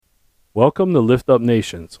Welcome to Lift Up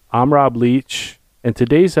Nations. I'm Robb Leech, and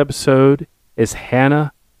today's episode is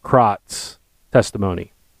Hannah Crotts'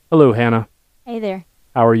 testimony. Hello, Hannah. Hey there.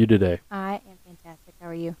 How are you today? I am fantastic. How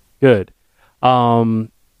are you? Good.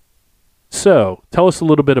 So, tell us a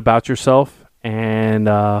little bit about yourself and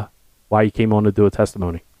why you came on to do a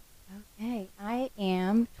testimony. Okay. I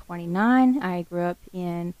am 29. I grew up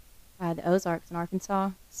in the Ozarks in Arkansas,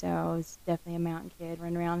 so I was definitely a mountain kid,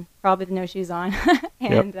 running around, probably with no shoes on.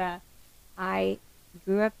 And I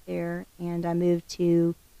grew up there, and I moved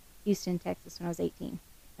to Houston, Texas when I was 18.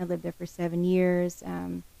 I lived there for 7 years,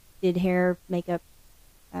 did hair, makeup,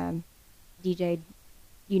 DJ'd,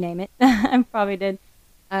 you name it. I probably did.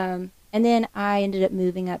 And then I ended up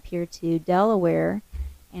moving up here to Delaware,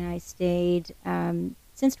 and I stayed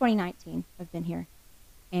since 2019. I've been here,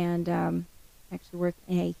 and actually work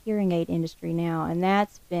in a hearing aid industry now, and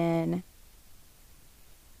that's been,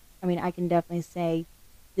 I mean, I can definitely say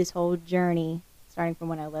this whole journey, starting from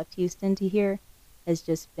when I left Houston to here, has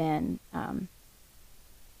just been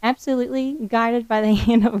absolutely guided by the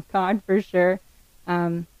hand of God, for sure,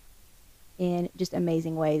 in just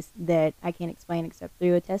amazing ways that I can't explain except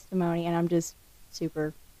through a testimony. And I'm just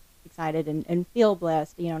super excited and feel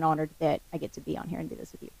blessed, and honored that I get to be on here and do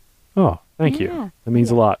this with you. Oh, thank you. That means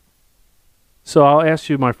a lot. So I'll ask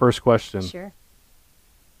you my first question. Sure.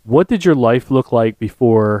 What did your life look like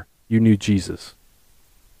before you knew Jesus?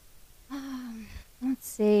 Let's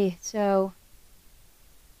see. So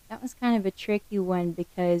that was kind of a tricky one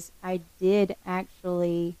because I did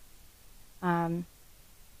actually come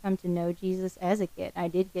to know Jesus as a kid. I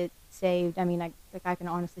did get saved. I mean, I can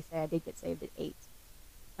honestly say I did get saved at 8.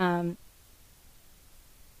 I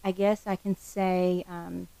guess I can say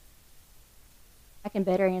I can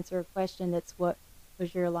better answer a question that's what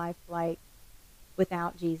was your life like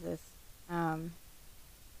without Jesus?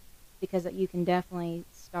 Because you can definitely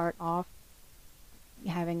start off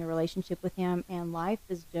having a relationship with him, and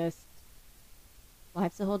life's a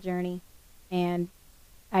whole journey. And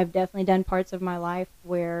I've definitely done parts of my life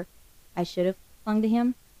where I should have clung to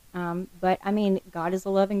him. But I mean, God is a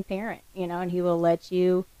loving parent, and he'll watch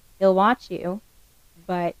you,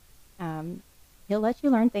 but he'll let you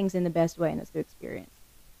learn things in the best way, and that's through experience.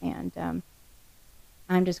 And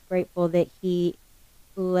I'm just grateful that he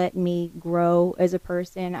let me grow as a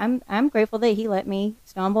person. I'm grateful that he let me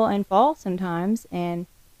stumble and fall sometimes, and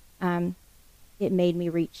it made me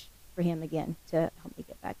reach for him again to help me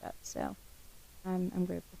get back up. So I'm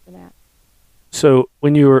grateful for that. So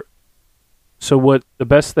what the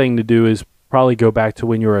best thing to do is probably go back to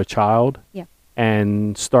when you were a child,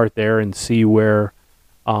 and start there and see where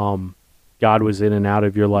God was in and out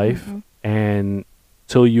of your life, and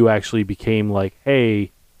till you actually became like,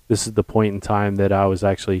 hey, this is the point in time that I was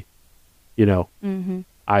actually, I know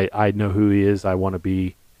who he is. I want to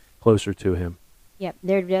be closer to him. Yeah,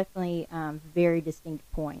 they're definitely very distinct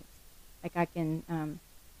points. Like I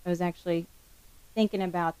was actually thinking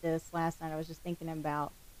about this last night. I was just thinking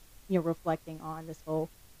about, reflecting on this whole,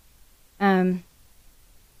 I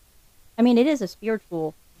mean, it is a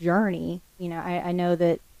spiritual journey. I know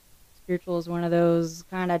that spiritual is one of those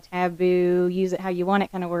kind of taboo, use it how you want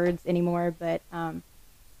it kind of words anymore, but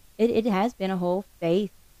it has been a whole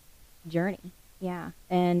faith journey. Yeah.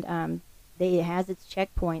 And it has its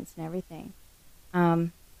checkpoints and everything.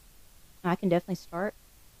 I can definitely start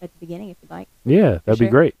at the beginning if you'd like. Yeah, that'd be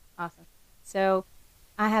great. Awesome. So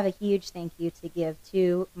I have a huge thank you to give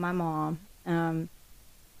to my mom. And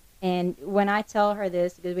when I tell her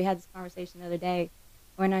this, because we had this conversation the other day,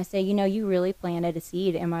 when I say, you really planted a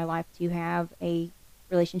seed in my life to have a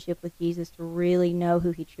relationship with Jesus, to really know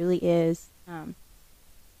who he truly is,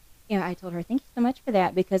 I told her, thank you so much for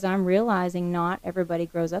that, because I'm realizing not everybody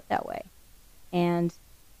grows up that way. And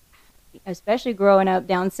especially growing up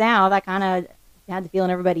down south, I kind of had the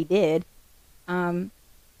feeling everybody did.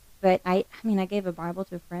 But I gave a Bible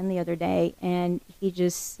to a friend the other day, and he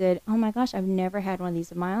just said, oh my gosh, I've never had one of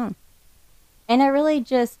these of my own. And I really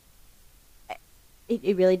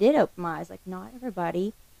it really did open my eyes. Like, not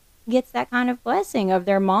everybody gets that kind of blessing of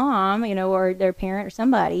their mom, or their parent or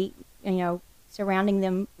somebody, surrounding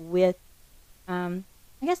them with, I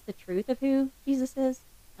guess, the truth of who Jesus is,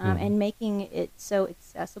 and making it so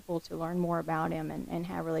accessible to learn more about him and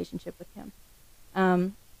have a relationship with him.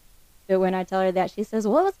 But when I tell her that, she says,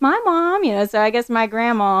 well, it's my mom, so I guess my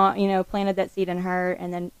grandma, planted that seed in her,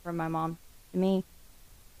 and then from my mom to me.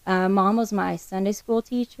 Mom was my Sunday school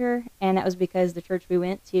teacher, and that was because the church we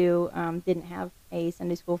went to didn't have a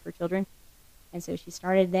Sunday school for children. And so she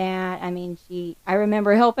started that. I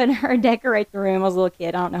remember helping her decorate the room. I was a little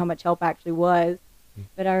kid. I don't know how much help actually was.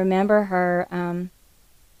 But I remember her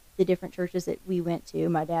the different churches that we went to,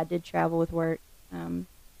 my dad did travel with work.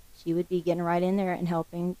 She would be getting right in there and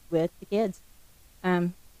helping with the kids.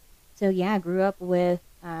 So yeah, I grew up with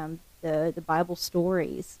the Bible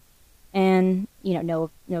stories, and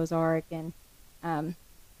Noah's Ark, and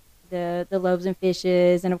the loaves and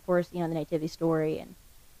fishes, and of course the nativity story.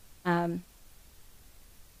 And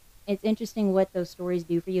it's interesting what those stories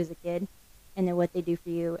do for you as a kid, and then what they do for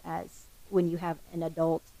you as when you have an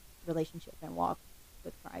adult relationship and walk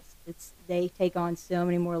with Christ. They take on so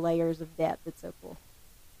many more layers of depth. It's so cool.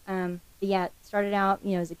 But yeah, it started out,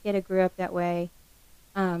 as a kid, I grew up that way.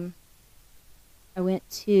 I went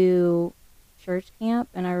to church camp,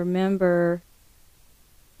 and I remember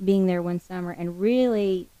being there one summer and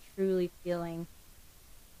really, truly feeling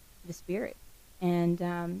the Spirit. And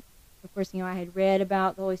of course, I had read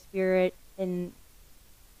about the Holy Spirit, and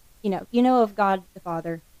you know of God the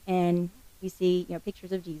Father, and you see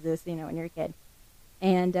pictures of Jesus, when you're a kid,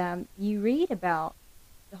 and you read about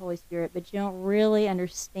the Holy Spirit, but you don't really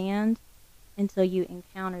understand until you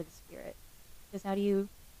encounter the Spirit. Because how do you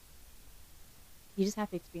just have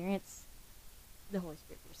to experience the Holy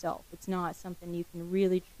Spirit yourself. It's not something you can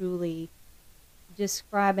really truly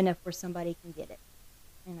describe enough where somebody can get it,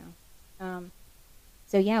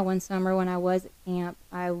 So yeah, one summer when I was at camp,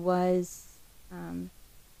 I was,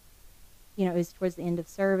 it was towards the end of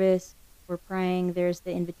service. We're praying. There's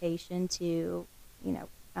the invitation to,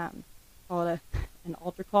 call it an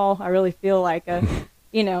altar call. I really feel like a,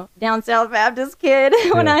 down south Baptist kid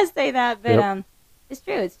when I say that, but it's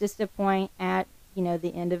true. It's just a point at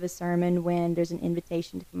the end of a sermon when there's an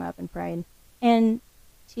invitation to come up and pray and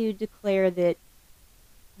to declare that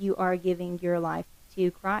you are giving your life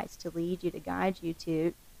to Christ to lead you, to guide you,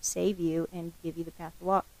 to save you, and give you the path to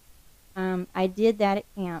walk. I did that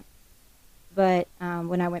at camp, but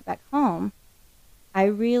when I went back home, I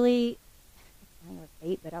really, I think it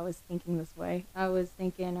was 8, but I was thinking this way. I was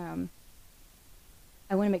thinking,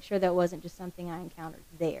 I want to make sure that wasn't just something I encountered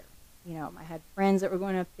there. I had friends that were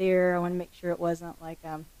going up there. I want to make sure it wasn't like,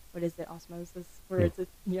 what is it, osmosis, where it's,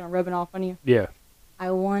 rubbing off on you. Yeah. I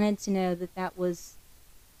wanted to know that that was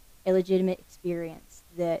a legitimate experience,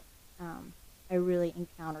 that I really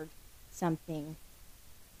encountered something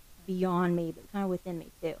beyond me, but kind of within me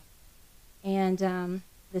too. And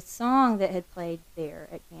the song that had played there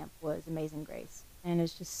at camp was Amazing Grace. And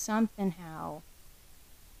it's just something how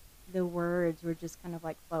the words were just kind of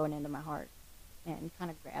like flowing into my heart and kind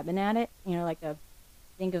of grabbing at it,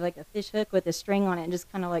 think of like a fish hook with a string on it and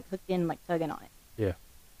just kind of like hooked in, like tugging on it. Yeah.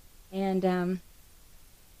 And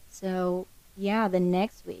so, yeah, the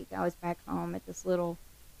next week I was back home at this little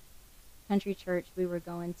country church we were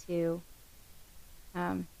going to,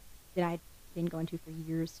 that I'd been going to for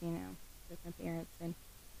years, with my parents.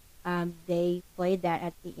 And they played that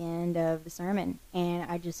at the end of the sermon. And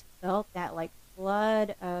I just felt that like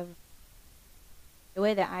flood of, the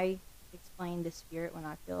way that I explain the Spirit when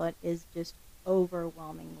I feel it is just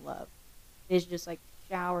overwhelming love. It's just like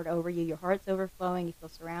showered over you. Your heart's overflowing. You feel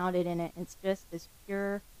surrounded in it. It's just this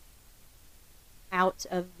pure, out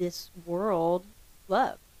of this world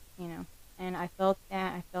love, And I felt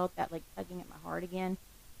that. I felt that like tugging at my heart again.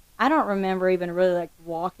 I don't remember even really like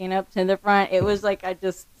walking up to the front. It was like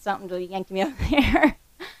something just yanked me up there.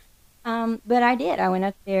 But I did. I went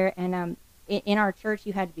up there, and in our church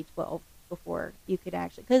you had to be 12 before you could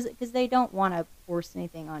actually, because they don't want to force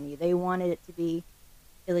anything on you. They wanted it to be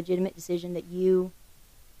a legitimate decision that you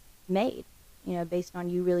made, based on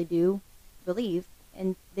you really do believe,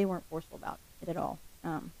 and they weren't forceful about it at all.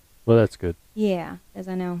 Well, that's good. Yeah, as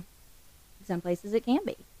I know some places it can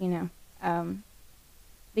be,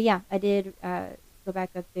 But yeah, I did go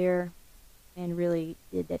back up there and really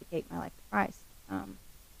did dedicate my life to Christ.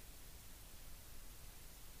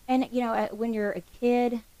 And, when you're a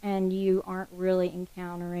kid and you aren't really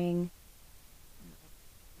encountering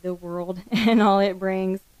the world and all it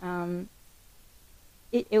brings,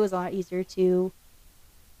 it was a lot easier to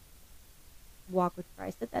walk with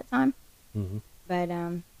Christ at that time. Mm-hmm. But,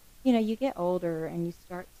 you get older and you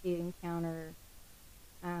start to encounter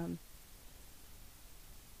how do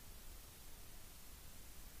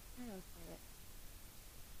I say it?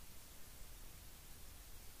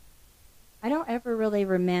 I don't ever really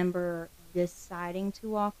remember deciding to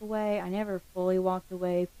walk away. I never fully walked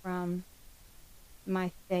away from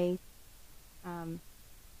my faith. I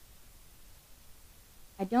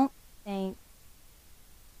don't think,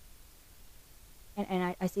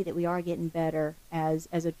 and I see that we are getting better as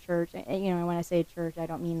a church. And, when I say church, I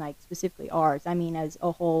don't mean like specifically ours. I mean as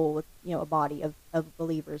a whole, with, a body of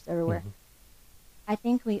believers everywhere. Mm-hmm. I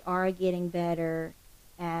think we are getting better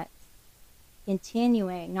at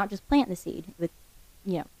continuing, not just planting the seed with,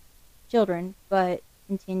 children, but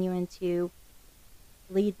continuing to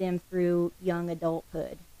lead them through young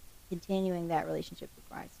adulthood, continuing that relationship with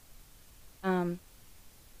Christ.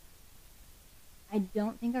 I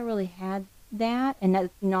don't think I really had that, and that's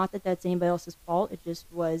not that that's anybody else's fault. It just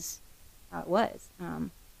was how it was.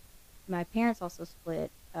 My parents also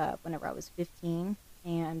split up whenever I was 15,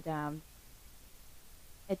 and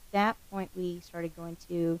at that point we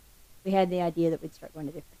had the idea that we'd start going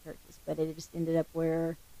to different churches, but it just ended up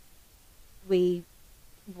where we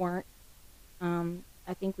weren't.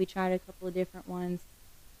 I think we tried a couple of different ones.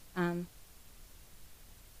 And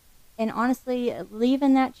honestly,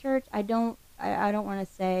 leaving that church, I don't want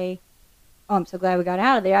to say, oh, I'm so glad we got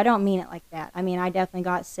out of there. I don't mean it like that. I mean, I definitely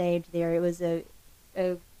got saved there. It was a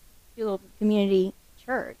little community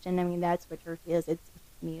church, and I mean, that's what church is. It's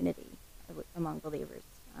community among believers.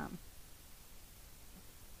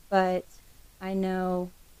 But I know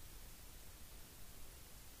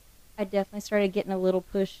I definitely started getting a little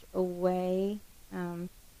push away,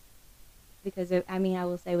 because I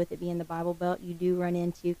will say, with it being the Bible Belt, you do run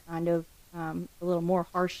into kind of a little more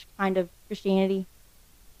harsh kind of Christianity,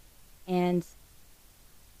 and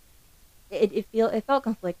it felt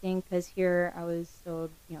conflicting, because here I was told,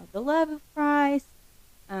 the love of Christ,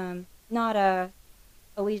 not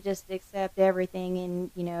we just accept everything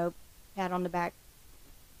and pat on the back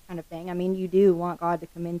kind of thing. I mean, you do want God to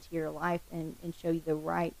come into your life and show you the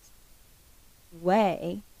right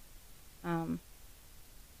way.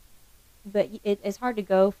 But it's hard to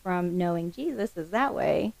go from knowing Jesus is that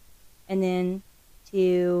way, and then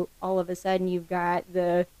to all of a sudden you've got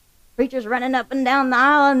the preachers running up and down the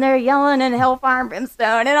aisle and they're yelling and hellfire and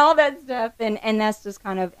brimstone and all that stuff, and that's just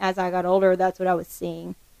kind of, as I got older, that's what I was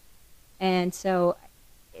seeing. And so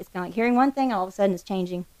it's kind of like hearing one thing, all of a sudden it's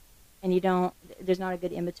changing, and there's not a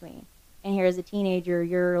good in between. And here as a teenager,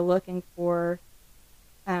 you're looking for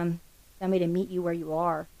somebody to meet you where you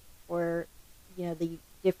are, or the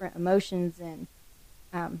different emotions and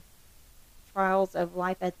trials of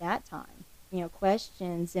life at that time,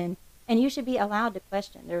 questions, and you should be allowed to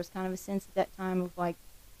question. There was kind of a sense at that time of like,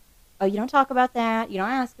 oh, you don't talk about that, you don't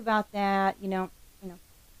ask about that, and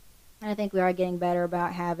I think we are getting better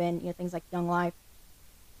about having things like Young Life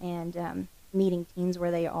and meeting teens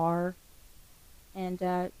where they are, and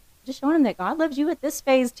just showing them that God loves you at this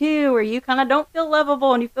phase too, where you kind of don't feel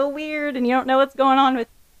lovable and you feel weird and you don't know what's going on with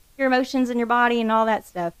your emotions and your body and all that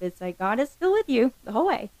stuff. It's like God is still with you the whole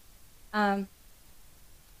way.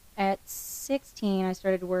 At 16, I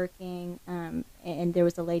started working, and there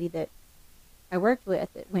was a lady that I worked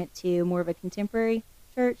with that went to more of a contemporary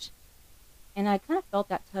church, and I kind of felt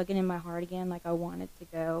that tugging in my heart again, like I wanted to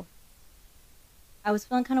go. I was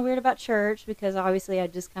feeling kind of weird about church, because obviously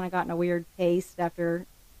I'd just kind of gotten a weird taste after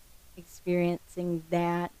experiencing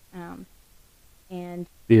that, and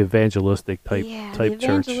the evangelistic type the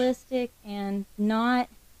evangelistic church, and not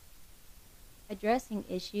addressing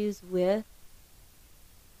issues with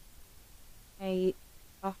a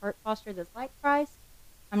heart posture that's like Christ.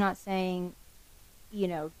 I'm not saying,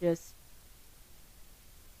 just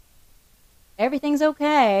everything's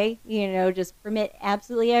okay, just permit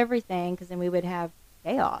absolutely everything, because then we would have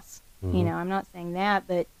chaos. Mm-hmm. I'm not saying that,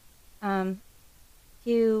 but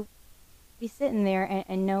to be sitting there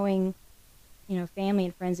and knowing, family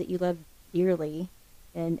and friends that you love dearly,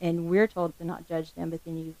 and we're told to not judge them, but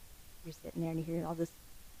then you're sitting there and you hear all this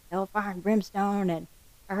hellfire and brimstone, and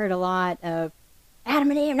I heard a lot of Adam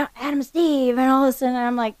and Eve, not Adam and Steve, and all this, and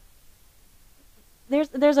I'm like,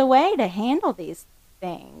 there's a way to handle these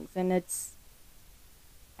things, and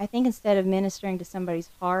I think instead of ministering to somebody's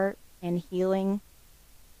heart and healing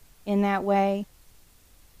in that way,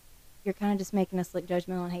 you're kind of just making us look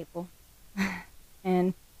judgmental and hateful,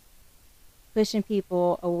 and pushing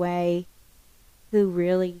people away who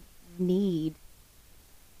really need,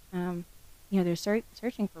 they're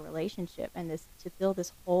searching for relationship, and to fill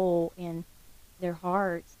this hole in their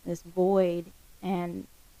hearts, this void, and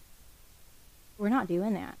we're not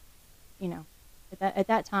doing that. At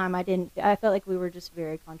that time, I felt like we were just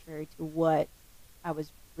very contrary to what I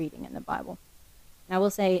was reading in the Bible. And I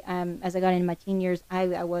will say, as I got into my teen years,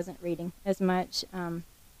 I wasn't reading as much.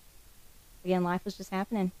 Again, life was just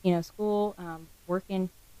happening. School, working,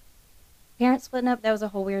 parents splitting up. That was a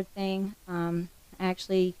whole weird thing.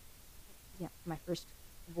 Actually, my first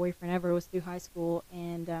boyfriend ever was through high school,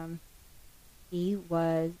 and he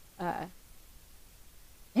was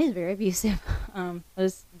very abusive.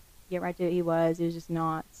 Let's get right to it. He was just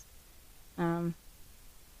not. I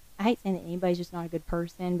hate saying that anybody's just not a good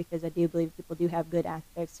person, because I do believe people do have good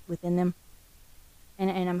aspects within them.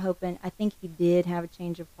 And I'm hoping, I think he did have a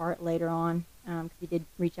change of heart later on, because he did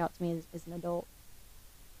reach out to me as an adult.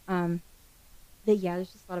 But yeah,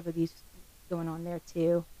 there's just a lot of abuse going on there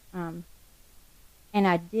too. And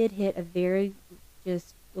I did hit a very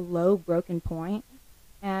just low broken point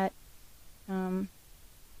at I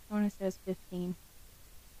want to say I was 15,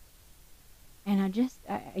 and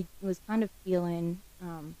I was kind of feeling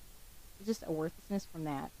just a worthlessness from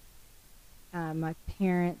that. My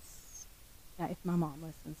parents, if my mom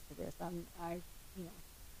listens to this, you know,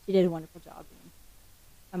 she did a wonderful job being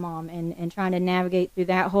a mom, and trying to navigate through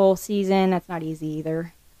that whole season. That's not easy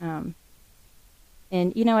either.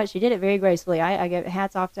 And you know what? She did it very gracefully. I give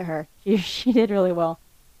hats off to her. She did really well.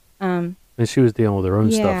 And she was dealing with her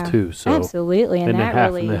own stuff too. So absolutely, and that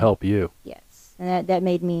having really to help you. Yes, and that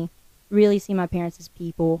made me really see my parents as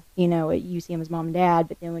people. You know, you see them as mom and dad,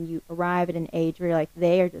 but then when you arrive at an age where you're like,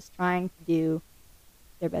 they are just trying to do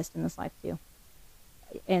their best in this life too,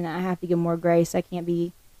 and I have to give more grace. I can't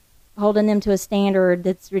be holding them to a standard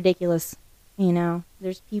that's ridiculous. You know,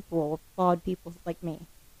 there's people, flawed people like me.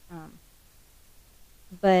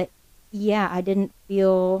 But yeah, I didn't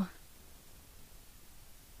feel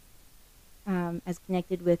as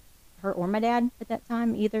connected with her or my dad at that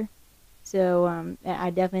time either. So I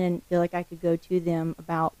definitely didn't feel like I could go to them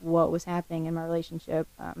about what was happening in my relationship,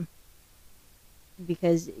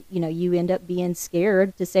 because you know, you end up being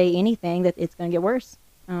scared to say anything that it's going to get worse.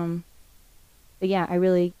 But yeah,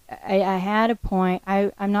 I had a point.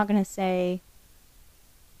 I'm not going to say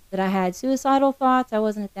that I had suicidal thoughts. I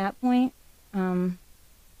wasn't at that point.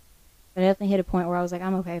 But I definitely hit a point where I was like,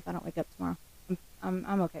 I'm okay if I don't wake up tomorrow.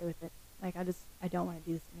 I'm okay with it. Like, I don't want to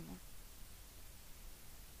do this anymore.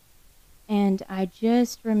 And I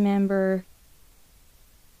just remember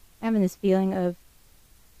having this feeling of,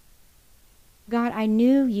 God, I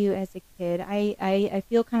knew you as a kid. I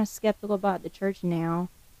feel kind of skeptical about the church now.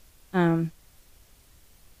 But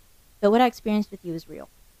what I experienced with you is real.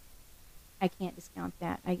 I can't discount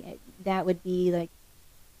that. That would be like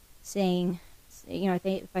saying, you know,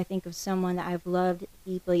 if I think of someone that I've loved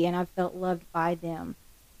deeply and I've felt loved by them,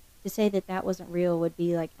 to say that that wasn't real would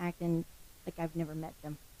be like acting like I've never met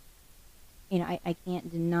them. You know, I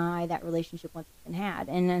can't deny that relationship once it's been had.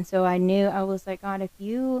 And so I knew, I was like, God, if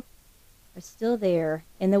you are still there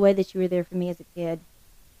in the way that you were there for me as a kid,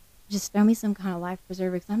 just throw me some kind of life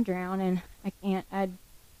preserver, because I'm drowning. I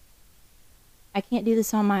can't do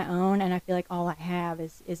this on my own, and I feel like all I have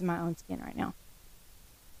is my own skin right now.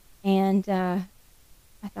 And I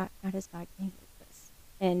thought, how does God communicate this?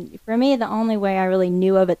 And for me, the only way I really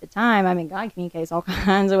knew of at the time, I mean, God communicates all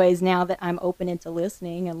kinds of ways now that I'm open into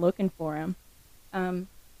listening and looking for Him.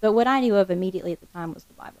 But what I knew of immediately at the time was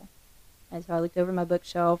the Bible. And so I looked over my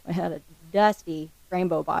bookshelf. I had a dusty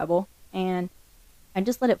rainbow Bible, and I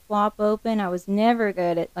just let it flop open. I was never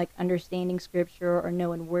good at like understanding scripture or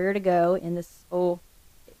knowing where to go in this whole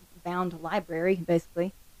bound library,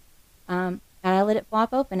 basically. And I let it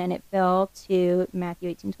flop open, and it fell to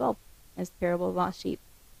Matthew 18:12, as the parable of lost sheep,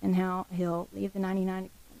 and how He'll leave the 99 to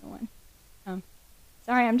find the one.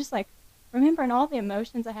 Sorry, I'm just like remembering all the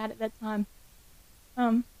emotions I had at that time.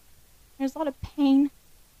 There's a lot of pain,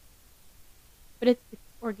 but it's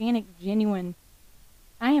organic, genuine.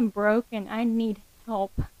 I am broken. I need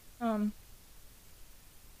help. And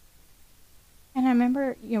I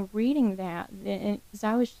remember, you know, reading that, because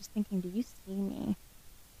I was just thinking, do you see me?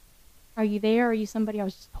 Are you there? Or are you somebody I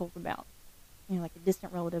was just told about? You know, like a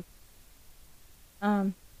distant relative.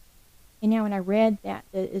 And now when I read that,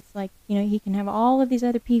 it's like, you know, He can have all of these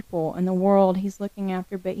other people in the world He's looking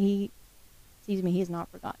after, but He sees me. He has not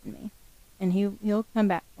forgotten me. And He'll come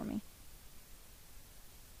back for me.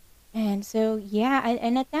 And so, yeah,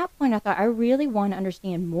 and at that point I thought, I really want to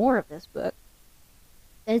understand more of this book.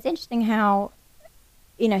 And it's interesting how,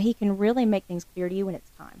 you know, He can really make things clear to you when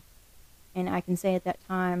it's time. And I can say at that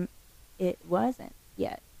time, it wasn't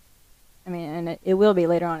yet. I mean, and it will be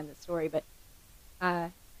later on in the story, but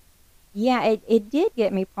yeah, it did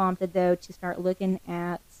get me prompted, though, to start looking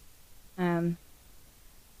at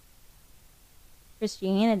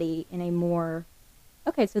Christianity in a more,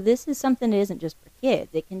 okay, so this is something that isn't just for kids.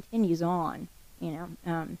 It continues on, you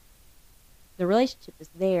know. The relationship is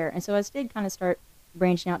there. And so I did kind of start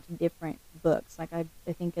branching out to different books. Like I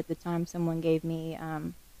think at the time someone gave me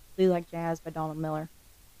Blue Like Jazz by Donald Miller.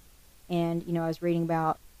 And, you know, I was reading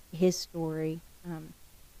about his story,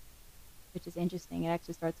 which is interesting. It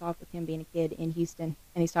actually starts off with him being a kid in Houston,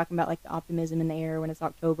 and he's talking about like the optimism in the air when it's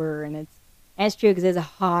October, and it's true because it's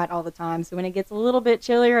hot all the time. So when it gets a little bit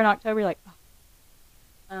chillier in October, you're like,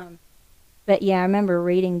 oh. But yeah, I remember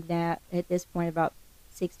reading that at this point about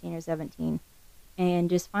 16 or 17, and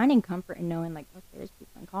just finding comfort in knowing like, okay, there's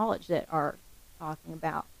people in college that are talking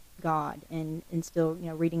about God and still, you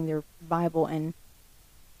know, reading their Bible, and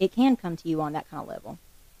it can come to you on that kind of level.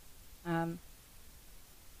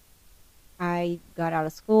 I got out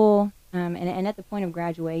of school, and at the point of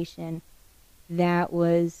graduation, that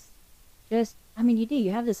was just, I mean,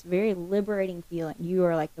 you have this very liberating feeling. You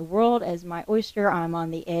are like, the world as my oyster. I'm on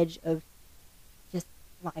the edge of just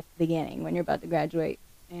life beginning when you're about to graduate.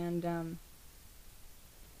 And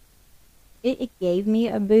it gave me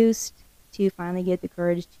a boost to finally get the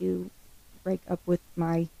courage to break up with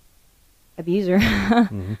my abuser.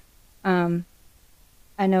 Mm-hmm.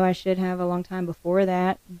 I know I should have a long time before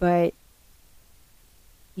that, but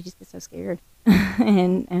you just get so scared.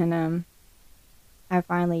 and I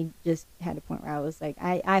finally just had a point where I was like,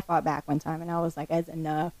 I fought back one time, and I was like, that's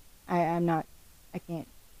enough. I can't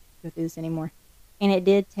go through this anymore. And it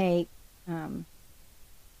did take, kind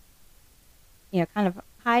of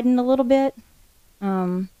hiding a little bit.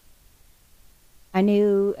 I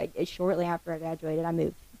knew shortly after I graduated, I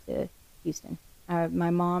moved to Houston. My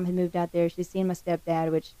mom had moved out there. She's seen my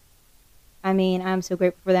stepdad, which, I mean, I'm so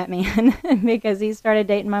grateful for that man because he started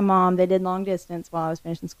dating my mom. They did long distance while I was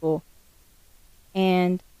finishing school.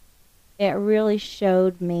 And it really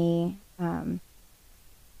showed me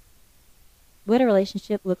what a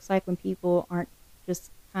relationship looks like when people aren't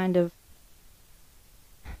just kind of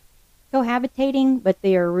cohabitating, but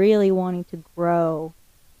they are really wanting to grow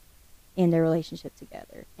in their relationship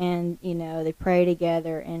together. And, they pray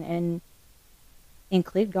together and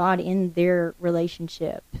include God in their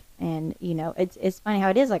relationship. And, it's funny how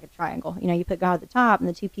it is like a triangle. You put God at the top, and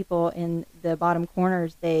the two people in the bottom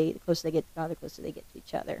corners, the closer they get to God, the closer they get to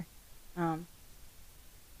each other.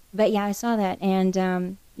 But yeah, I saw that.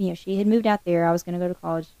 And, she had moved out there. I was going to go to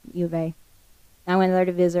college, U of A. I went there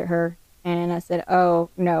to visit her. And I said, oh,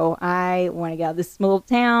 no, I want to get out of this small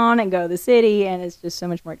town and go to the city. And it's just so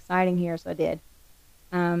much more exciting here. So I did.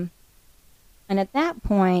 And at that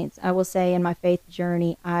point, I will say in my faith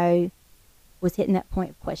journey, I was hitting that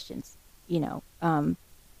point of questions, and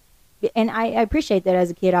I appreciate that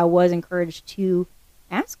as a kid, I was encouraged to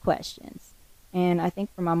ask questions. And I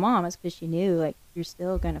think for my mom, it's because she knew, like, you're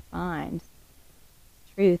still going to find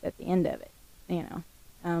truth at the end of it,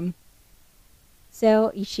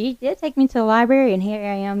 So she did take me to the library, and here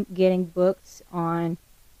I am getting books on,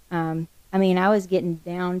 I was getting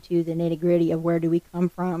down to the nitty gritty of where do we come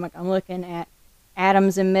from. Like, I'm looking at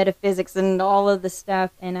atoms and metaphysics and all of the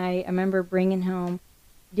stuff, and I remember bringing home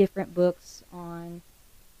different books on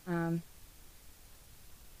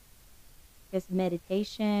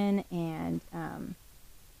meditation and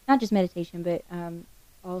not just meditation, but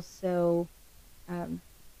also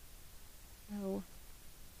what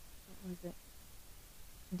was it,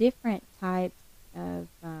 different types of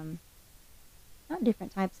not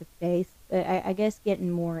different types of faith, but I guess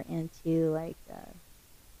getting more into like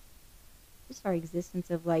just our existence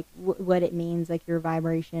of like what it means, like your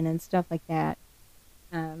vibration and stuff like that.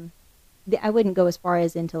 I wouldn't go as far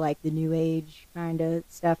as into like the new age kind of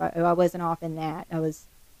stuff. I wasn't off in that. I was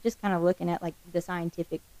just kind of looking at like the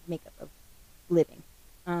scientific makeup of living.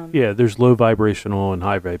 There's low vibrational and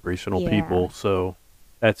high vibrational people, so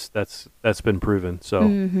that's been proven.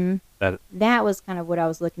 So that was kind of what I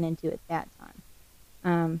was looking into at that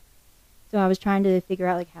time. So I was trying to figure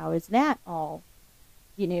out like, how is that all?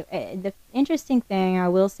 The interesting thing I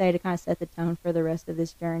will say to kind of set the tone for the rest of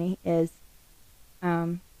this journey is,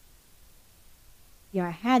 I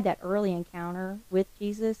had that early encounter with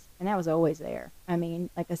Jesus, and that was always there. I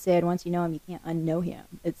mean, like I said, once you know him, you can't unknow him.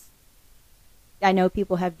 I know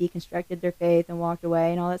people have deconstructed their faith and walked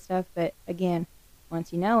away and all that stuff, but again,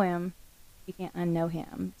 once you know him, you can't unknow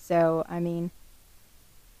him. So, I mean,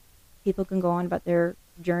 people can go on about their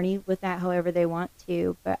journey with that however they want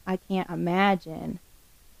to, but I can't imagine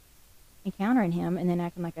encountering him and then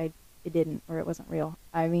acting like it didn't, or it wasn't real.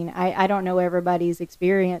 I mean, I don't know everybody's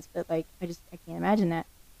experience, but like, I can't imagine that.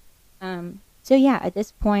 So yeah, at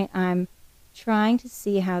this point, I'm trying to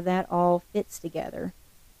see how that all fits together.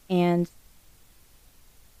 And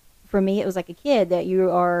for me, it was like a kid that you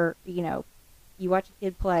are, you watch a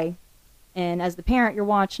kid play, and as the parent, you're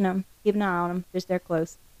watching them, keep an eye on them, just they're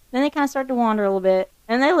close. Then they kind of start to wander a little bit,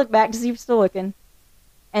 and they look back to see if you're still looking.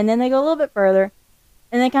 And then they go a little bit further,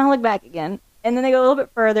 and they kind of look back again. And then they go a little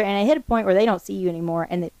bit further, and they hit a point where they don't see you anymore,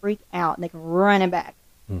 and they freak out, and they come running back.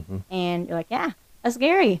 Mm-hmm. And you're like, yeah, that's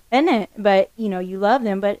scary, isn't it? But, you love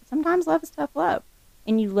them, but sometimes love is tough love,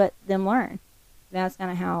 and you let them learn. That's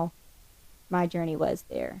kind of how my journey was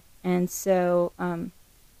there. And so,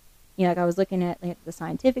 like I was looking at like, the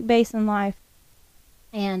scientific base in life,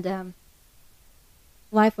 and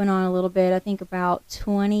life went on a little bit. I think about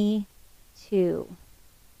 22,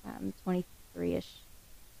 23-ish.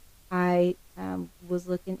 I was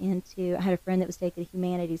looking into. I had a friend that was taking a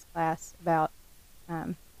humanities class about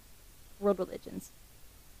world religions,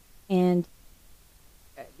 and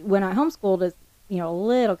when I homeschooled as a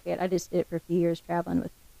little kid, I just did it for a few years traveling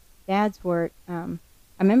with Dad's work. I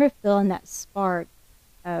remember feeling that spark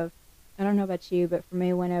of, I don't know about you, but for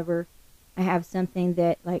me, whenever I have something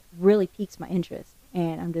that like really piques my interest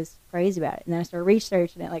and I'm just crazy about it, and then I start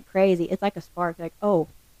researching it like crazy, it's like a spark, like, oh,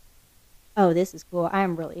 this is cool. I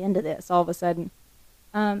am really into this all of a sudden.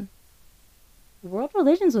 World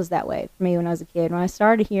religions was that way for me when I was a kid. When I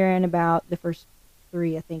started hearing about the first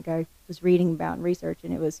three, I think I was reading about and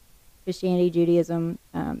researching, it was Christianity, Judaism,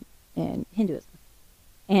 and Hinduism.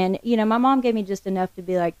 And, my mom gave me just enough to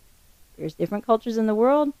be like, there's different cultures in the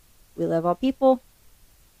world. We love all people.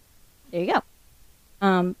 There you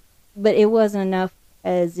go. But it wasn't enough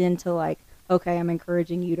as into like, okay, I'm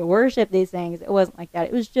encouraging you to worship these things. It wasn't like that.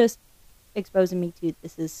 It was just exposing me to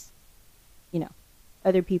this is,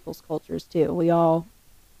 other people's cultures too. We all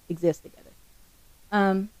exist together.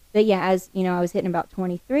 But yeah, as I was hitting about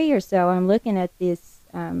 23 or so, I'm looking at this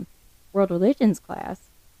world religions class,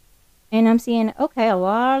 and I'm seeing, okay, a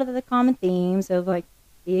lot of the common themes of like,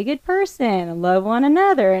 be a good person and love one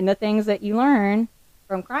another, and the things that you learn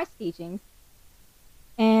from Christ's teachings.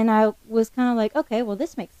 And I was kind of like, okay, well,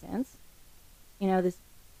 this makes sense. This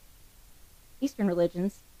Eastern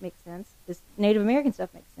religions make sense. This Native American stuff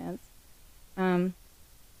makes sense.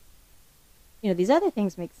 These other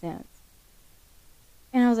things make sense.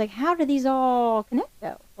 And I was like, how do these all connect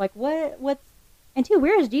though? Like what's, and two,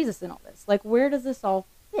 where is Jesus in all this? Like, where does this all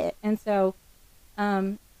fit? And so,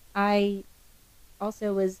 I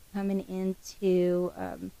also was coming into,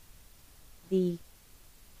 the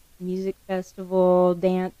music festival,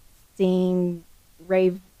 dance scene,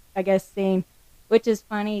 rave, I guess, scene, which is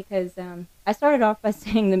funny because, I started off by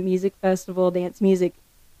saying the music festival, dance music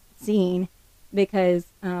scene, because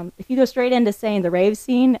if you go straight into saying the rave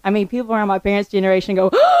scene, I mean, people around my parents' generation go,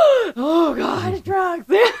 oh God, drugs.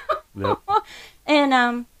 Yep.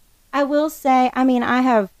 And I will say, I mean, I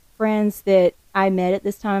have friends that I met at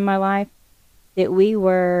this time in my life that we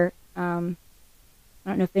were, I don't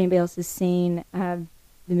know if anybody else has seen the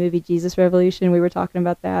movie Jesus Revolution. We were talking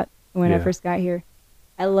about that when I first got here.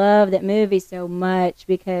 I love that movie so much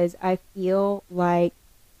because I feel like,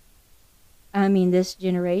 this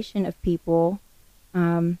generation of people,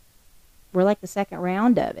 we're like the second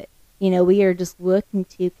round of it. We are just looking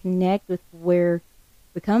to connect with where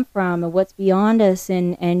we come from and what's beyond us,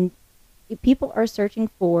 and people are searching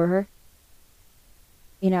for,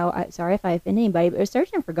 sorry if I offend anybody, but they're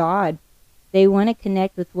searching for God. They want to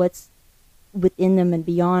connect with what's within them and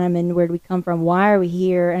beyond them, and where do we come from? Why are we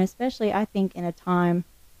here? And especially, I think, in a time,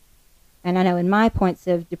 and I know in my points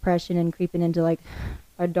of depression and creeping into like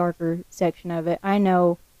a darker section of it, I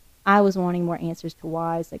know I was wanting more answers to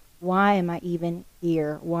why. It's like, why am I even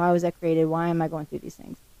here? Why was I created? Why am I going through these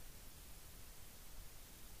things?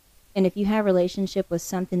 And if you have a relationship with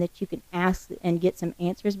something that you can ask and get some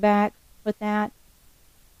answers back with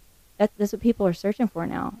that's what people are searching for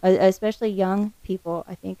now, especially young people.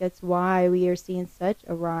 I think that's why we are seeing such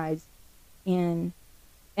a rise in,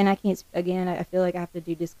 and I can't, again, I feel like I have to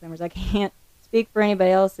do disclaimers. I can't speak for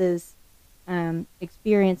anybody else's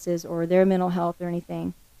experiences or their mental health or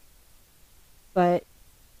anything. But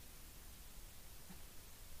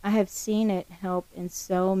I have seen it help in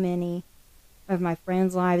so many of my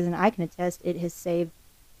friends' lives, and I can attest it has saved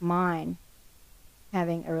mine,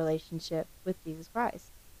 having a relationship with Jesus Christ.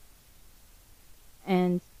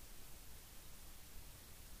 And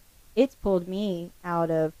it's pulled me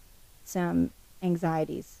out of some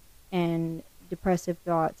anxieties and depressive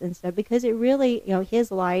thoughts and stuff, because it really,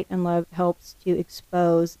 his light and love helps to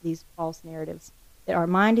expose these false narratives that our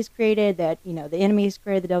mind is created, that, the enemy is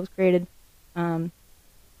created, the devil's created, and,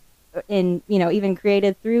 even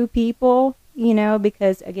created through people,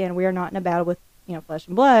 because, again, we are not in a battle with, flesh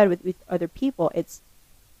and blood, with other people. It's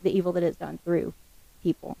the evil that is done through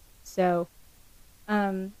people. So,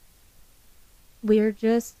 we are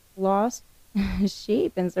just lost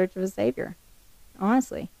sheep in search of a savior,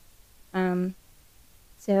 honestly. So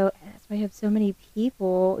that's why you have so many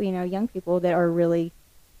people, young people that are really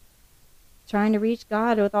trying to reach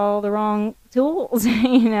God with all the wrong tools,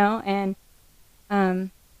 and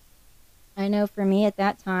I know for me at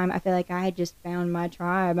that time, I feel like I had just found my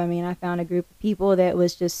tribe. I mean, I found a group of people that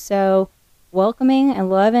was just so welcoming and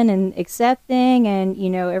loving and accepting, and,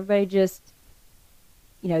 everybody just,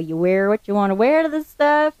 you wear what you want to wear to this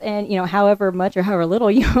stuff, and, however much or however little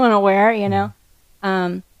you want to wear,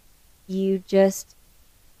 you just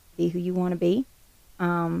be who you want to be.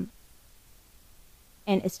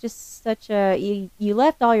 and it's just such a, you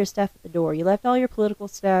left all your stuff at the door. You left all your political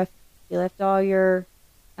stuff. You left all your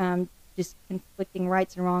just conflicting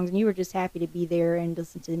rights and wrongs, and you were just happy to be there and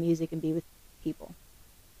listen to the music and be with people.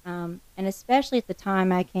 And especially at the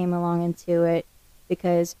time I came along into it,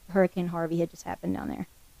 because Hurricane Harvey had just happened down there.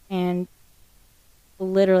 And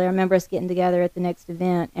literally, I remember us getting together at the next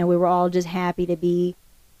event, and we were all just happy to be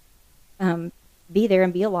there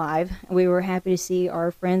and be alive. We were happy to see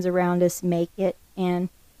our friends around us make it. And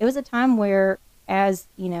it was a time where, as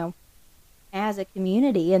a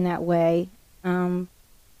community in that way,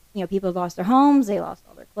 people lost their homes, they lost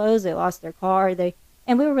all their clothes, they lost their car,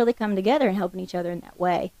 and we were really coming together and helping each other in that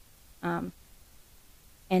way. And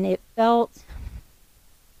it felt,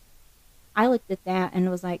 I looked at that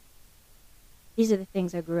and was like, these are the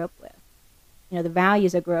things I grew up with. The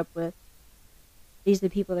values I grew up with. These are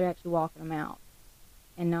the people that are actually walking them out,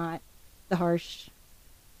 and not the harsh,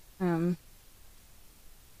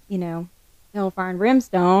 hellfire and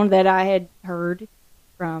brimstone that I had heard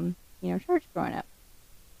from, church growing up.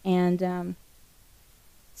 And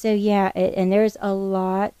so, yeah, and there's a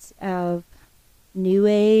lot of New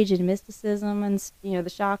Age and mysticism and, the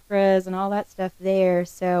chakras and all that stuff there.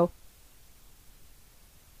 So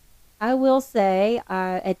I will say,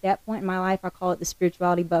 at that point in my life, I call it the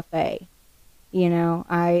spirituality buffet.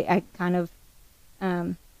 I kind of,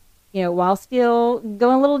 while still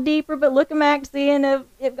going a little deeper, but looking back, seeing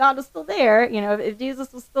if God was still there, if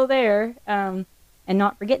Jesus was still there, and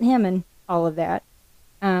not forgetting him and all of that.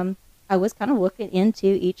 I was kind of looking into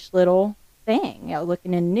each little thing,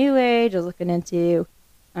 looking into New Age, I was looking into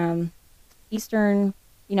Eastern,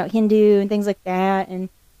 Hindu and things like that, and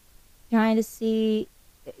trying to see,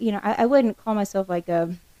 I wouldn't call myself like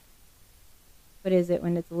a, what is it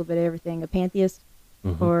when it's a little bit of everything, a pantheist,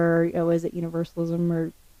 mm-hmm. or is it universalism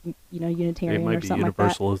or Unitarian or something like that?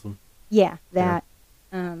 Universalism. Yeah, that.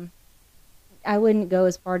 Yeah. I wouldn't go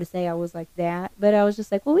as far to say I was like that, but I was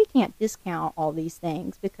just like, well, we can't discount all these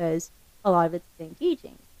things because a lot of it's the same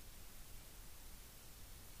teachings.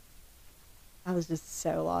 I was just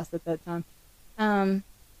so lost at that time.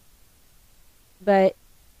 But,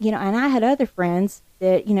 and I had other friends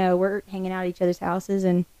that, were hanging out at each other's houses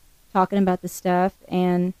and talking about this stuff,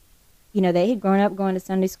 and, they had grown up going to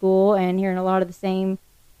Sunday school and hearing a lot of the same,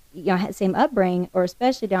 same upbringing, or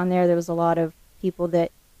especially down there was a lot of people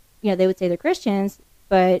that, they would say they're Christians,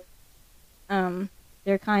 but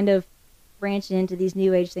they're kind of branching into these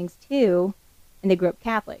New Age things too, and they grew up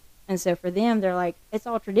Catholic. And so for them, they're like, it's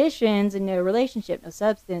all traditions and no relationship, no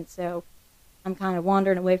substance. So I'm kind of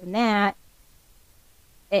wandering away from that.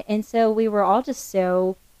 And so we were all just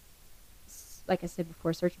so, like I said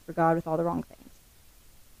before, searching for God with all the wrong things.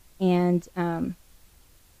 And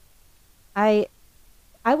I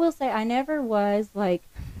will say I never was like,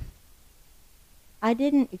 I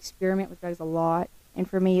didn't experiment with drugs a lot. And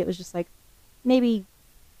for me, it was just like maybe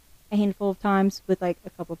a handful of times with like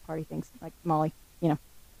a couple of party things, like Molly,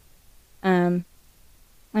 And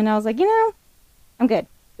I was like, I'm good.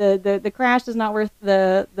 The crash is not worth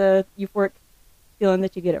the euphoric feeling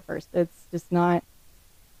that you get at first. It's just not,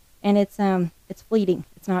 and it's fleeting.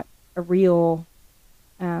 It's not a real,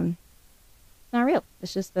 it's not real.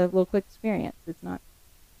 It's just a little quick experience. It's not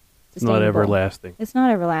sustainable. Not everlasting. It's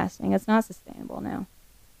not everlasting. It's not sustainable now.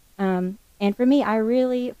 And for me, I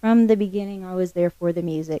really, from the beginning, I was there for the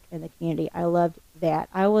music and the community. I loved that.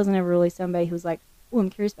 I wasn't ever really somebody who was like, oh, I'm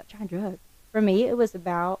curious about trying drugs. For me, it was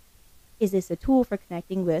about, is this a tool for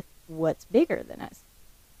connecting with what's bigger than us?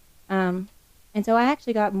 And so I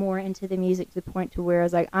actually got more into the music to the point to where I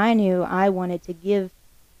was like, I knew I wanted to give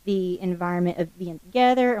the environment of being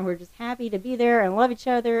together, and we're just happy to be there and love each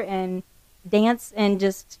other and dance and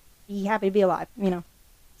just be happy to be alive,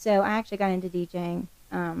 So I actually got into DJing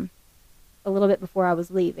a little bit before I was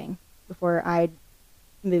leaving, before I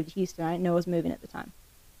moved to Houston. I didn't know I was moving at the time.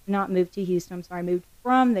 Not moved to Houston, I'm sorry, I moved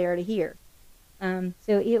from there to here. So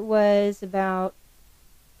it was about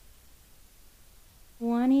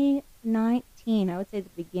 2019, I would say the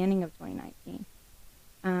beginning of 2019.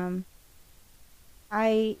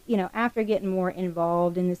 I, after getting more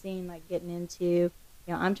involved in the scene, like getting into,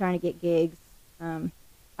 I'm trying to get gigs.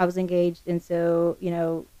 I was engaged, and so,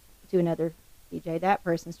 to another DJ, that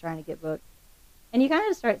person's trying to get booked. And you kind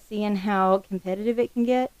of start seeing how competitive it can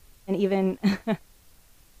get, and even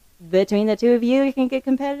between the two of you, it can get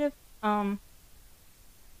competitive.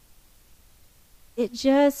 It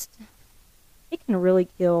can really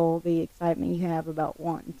kill the excitement you have about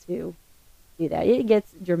wanting to do that. It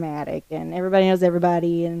gets dramatic, and everybody knows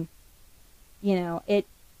everybody, and and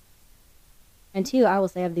two, I will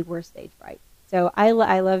say I have the worst stage fright. So I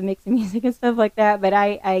love mixing music and stuff like that, but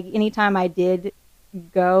I anytime I did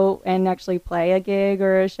go and actually play a gig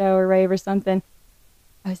or a show or rave or something,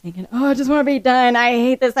 I was thinking, oh, I just want to be done. I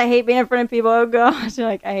hate this. I hate being in front of people. Oh gosh,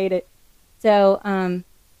 like I hate it. So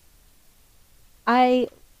I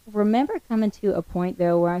remember coming to a point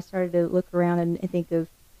though where I started to look around and think of,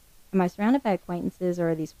 am I surrounded by acquaintances or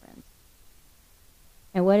are these friends?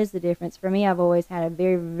 And what is the difference? For me, I've always had a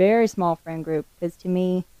very, very small friend group because to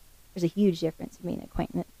me, there's a huge difference between an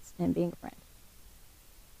acquaintance and being a friend.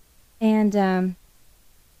 And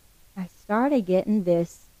I started getting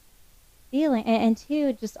this feeling, and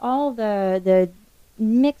two, just all the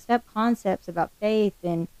mixed up concepts about faith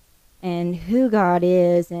and who God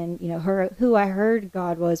is, and who I heard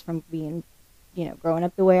God was from being, growing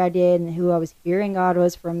up the way I did, and who I was hearing God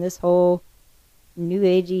was from this whole new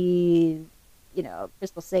agey,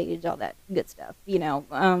 crystal sage, all that good stuff.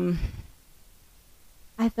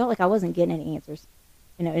 I felt like I wasn't getting any answers.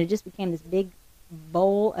 It just became this big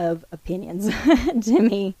bowl of opinions to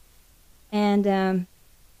me. And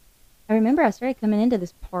I remember I started coming into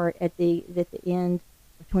this part at the end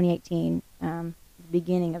of 2018, the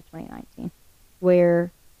beginning of 2019,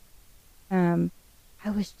 where I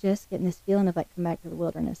was just getting this feeling of like, come back to the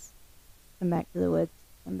wilderness, come back to the woods,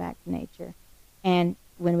 come back to nature. And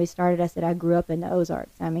when we started, I said I grew up in the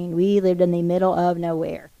Ozarks. I mean, we lived in the middle of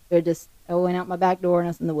nowhere. I went out my back door and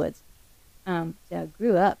I was in the woods. So I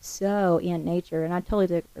grew up so in nature, and I totally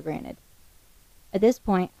took it for granted. At this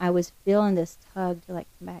point, I was feeling this tug to like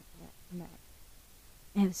come back, come back.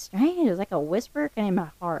 And it was strange. It was like a whisper kind of in my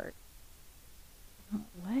heart.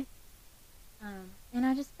 What? And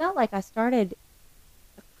I just felt like I started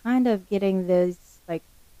kind of getting those, like,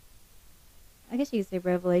 I guess you could say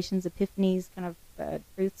revelations, epiphanies, kind of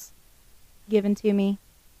truths given to me,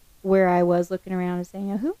 where I was looking around and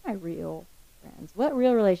saying, who are my real friends? What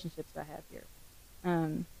real relationships do I have here?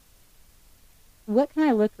 What can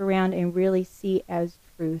I look around and really see as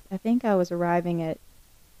truth? I think I was arriving at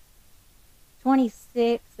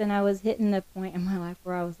 26, and I was hitting the point in my life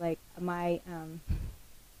where I was like, my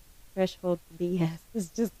threshold for BS is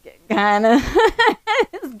just kind of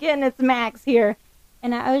it's getting its max here.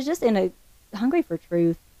 And I was just hungry for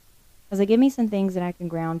truth. I was like, give me some things that I can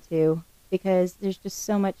ground to, because there's just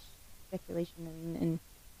so much speculation and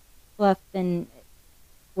fluff, and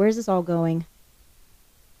where's this all going?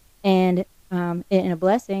 And in a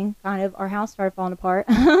blessing, kind of, our house started falling apart.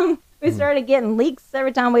 We started getting leaks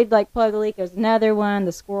every time we'd like plug a leak. There's another one.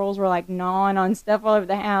 The squirrels were like gnawing on stuff all over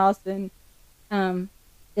the house, and the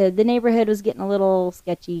neighborhood was getting a little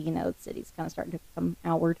sketchy. The city's kind of starting to come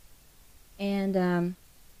outward, and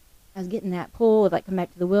I was getting that pull of like, come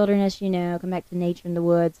back to the wilderness, come back to nature and the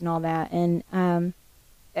woods and all that. And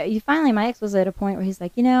finally, my ex was at a point where he's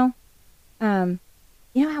like, you know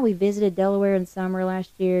how we visited Delaware in summer last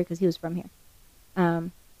year, because he was from here.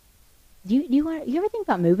 Do you ever think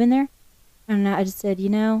about moving there? And I just said,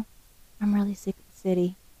 I'm really sick of the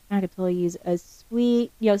city. I could totally use a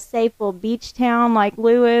sweet, safe little beach town like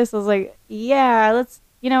Lewis. I was like, yeah, let's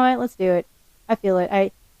do it. I feel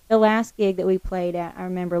it. The last gig that we played at, I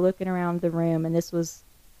remember looking around the room, and it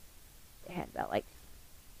had about like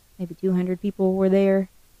maybe 200 people were there.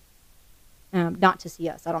 Not to see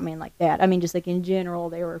us. I don't mean like that. I mean just like in general,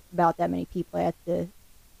 there were about that many people at the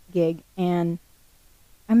gig. And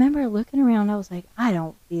I remember looking around, I was like, I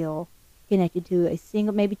don't feel connected to a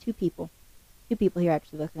single, maybe two people. Two people here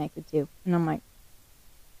actually feel connected to. And I'm like,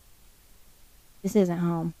 this isn't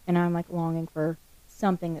home. And I'm like longing for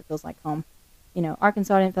something that feels like home.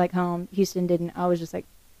 Arkansas didn't feel like home. Houston didn't. I was just like,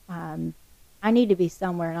 I need to be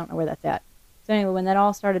somewhere, and I don't know where that's at. So anyway, when that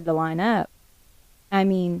all started to line up, I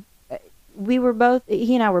mean, he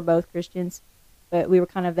and I were both Christians, but we were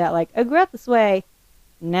kind of that like, I grew up this way,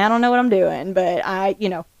 now I don't know what I'm doing, but I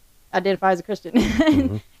identify as a Christian.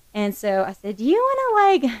 Mm-hmm. And so I said, do you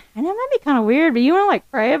want to I know that might be kind of weird, but you want to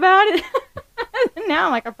pray about it? Now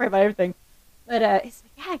I'm like, I pray about everything. But he's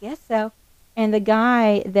like, yeah, I guess so. And the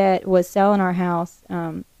guy that was selling our house,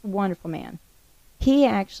 wonderful man, he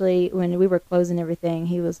actually, when we were closing everything,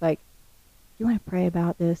 he was like, do you want to pray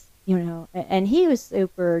about this? And he was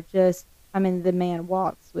super the man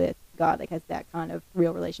walks with God, like has that kind of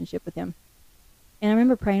real relationship with him. And I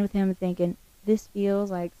remember praying with him and thinking, this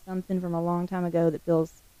feels like something from a long time ago that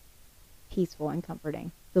feels peaceful and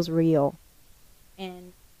comforting, feels real.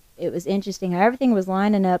 And it was interesting how everything was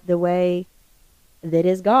lining up the way that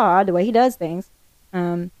is God, the way he does things.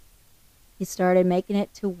 He started making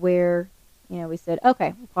it to where, we said,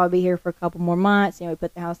 okay, we'll probably be here for a couple more months. We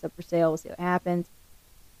put the house up for sale. We'll see what happens.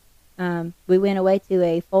 We went away to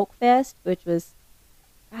a folk fest, which was,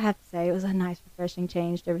 I have to say, it was a nice, refreshing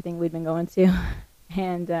change to everything we'd been going to.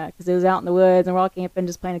 And because it was out in the woods, and we're all camping,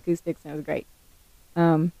 just playing acoustics, and it was great.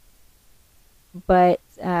 Um, but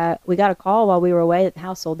we got a call while we were away that the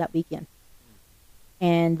house sold that weekend.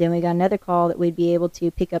 And then we got another call that we'd be able to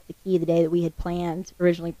pick up the key the day that we had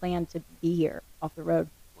originally planned to be here off the road.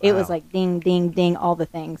 Wow. It was like ding, ding, ding, all the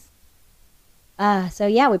things. So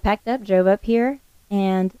yeah, we packed up, drove up here,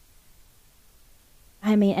 and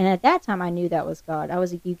I mean, and at that time I knew that was God. I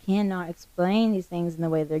was like, you cannot explain these things in the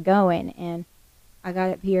way they're going. And I got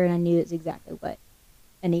up here and I knew it's exactly what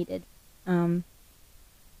I needed. And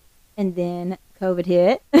then COVID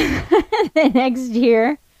hit the next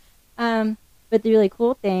year. But the really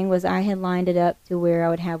cool thing was I had lined it up to where I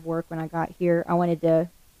would have work when I got here. I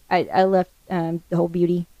left the whole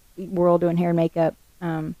beauty world doing hair and makeup.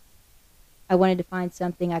 I wanted to find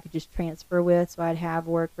something I could just transfer with so I'd have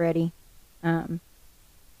work ready.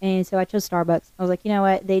 And so I chose Starbucks. I was like, you know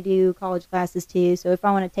what? They do college classes too. So if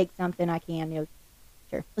I want to take something, I can.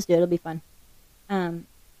 Sure, let's do it. It'll be fun.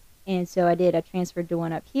 And so I did. I transferred to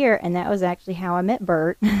one up here, and that was actually how I met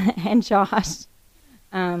Bert and Josh.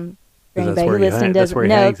 For anybody who listens, that's where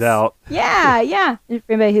he hangs out. Yeah. For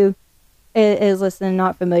anybody who is listening,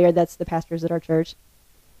 not familiar, that's the pastors at our church.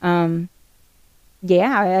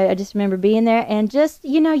 Yeah, I just remember being there, and just,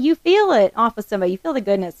 you feel it off of somebody. You feel the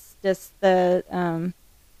goodness, just the,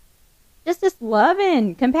 just this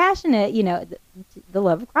loving, compassionate, the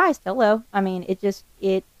love of Christ. Hello. I mean,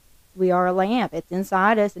 we are a lamp. It's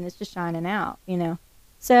inside us, and it's just shining out,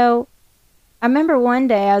 So I remember one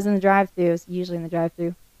day I was in the drive-thru. I was usually in the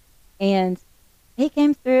drive-thru. And he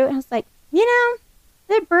came through, and I was like,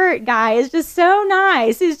 that Bert guy is just so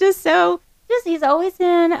nice. He's just he's always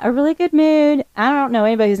in a really good mood. I don't know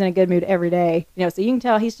anybody who's in a good mood every day, so you can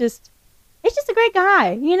tell he's just a great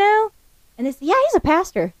guy, And they said, yeah, he's a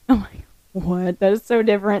pastor. I'm like, what? That is so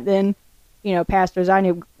different than, pastors I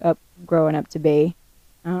knew growing up to be.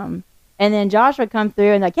 And then Josh would come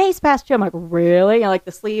through and like, yeah, he's a pastor. I'm like, really? Like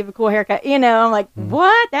the sleeve, a cool haircut, I'm like,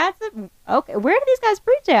 what? Okay. Where do these guys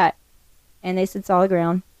preach at? And they said solid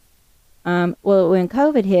ground. Well, when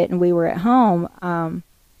COVID hit and we were at home,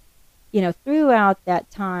 throughout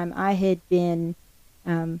that time, I had been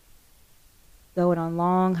going on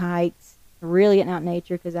long hikes, really getting out in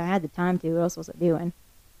nature because I had the time to. What else was I doing?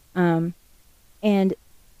 And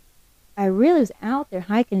I really was out there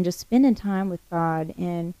hiking and just spending time with God.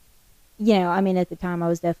 And, at the time I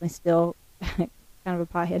was definitely still kind of a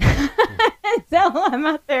pothead. So I'm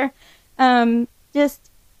out there just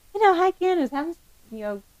hiking, I was having,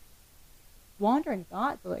 wandering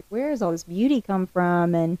thoughts of like, where does all this beauty come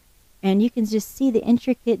from? And you can just see the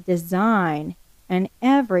intricate design and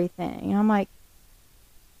everything. And I'm like,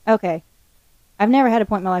 okay, I've never had a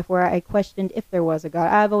point in my life where I questioned if there was a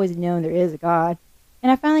God. I've always known there is a God.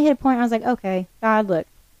 And I finally hit a point where I was like, okay, God, look,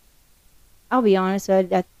 I'll be honest,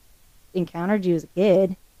 I encountered you as a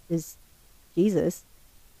kid, is Jesus.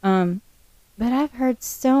 But I've heard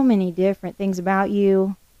so many different things about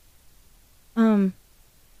you.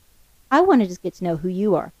 I want to just get to know who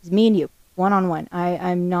you are. It's me and you, one-on-one.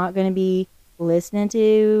 I'm not going to be listening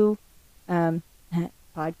to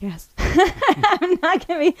podcasts. I'm not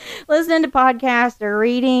going to be listening to podcasts or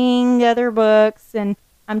reading other books. And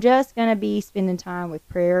I'm just going to be spending time with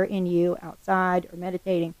prayer and you outside or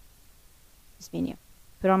meditating. Just me and you.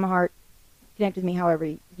 Put it on my heart. Connect with me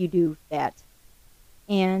however you do that.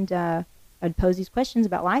 And I'd pose these questions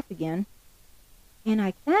about life again. And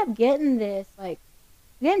I kept getting this, like,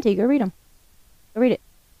 you go read them. Go read it.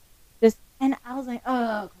 And I was like,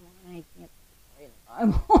 oh, come on, I can't read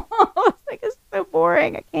the Bible. It's like, it's so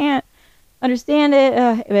boring. I can't understand it.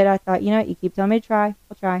 But I thought, you keep telling me to try.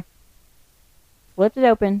 I'll try. Flipped it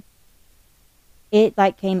open. It,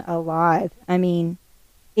 came alive. I mean,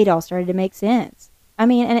 it all started to make sense. I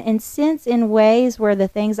mean, and sense in ways where the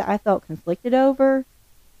things that I felt conflicted over,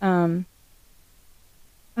 I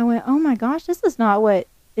went, oh my gosh, this is not what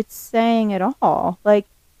it's saying at all. Like,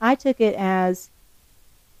 I took it as,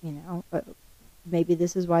 maybe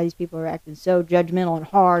this is why these people are acting so judgmental and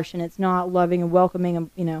harsh, and it's not loving and welcoming,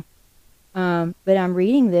 but I'm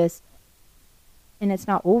reading this, and it's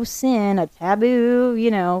not, sin, a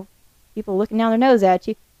taboo, people looking down their nose at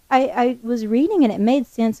you. I was reading, and it made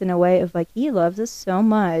sense in a way of, he loves us so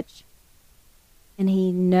much, and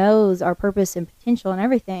he knows our purpose and potential and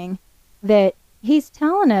everything, that he's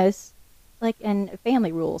telling us, in a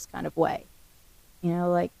family rules kind of way.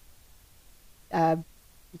 You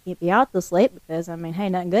can't be out this late because, hey,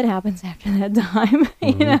 nothing good happens after that time,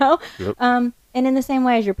 Yep. And in the same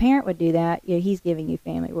way as your parent would do that, he's giving you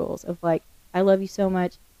family rules of, I love you so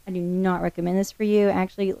much. I do not recommend this for you.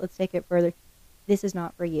 Actually, let's take it further. This is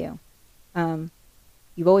not for you.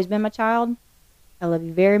 You've always been my child. I love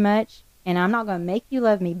you very much. And I'm not going to make you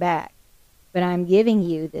love me back. but I'm giving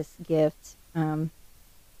you this gift.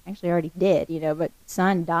 Actually, I already did, but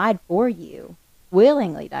Son died for you,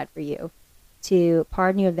 willingly died for you, to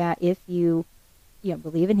pardon you of that if you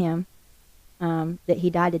believe in Him. That He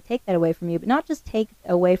died to take that away from you, but not just take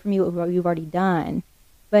away from you what you've already done,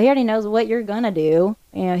 but He already knows what you're gonna do.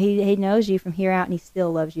 He knows you from here out, and He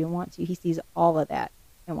still loves you and wants you. He sees all of that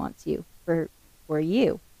and wants you for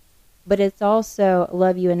you. But it's also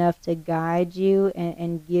love you enough to guide you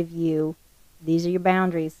and give you, these are your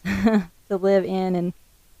boundaries to live in. And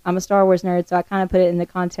I'm a Star Wars nerd, so I kind of put it in the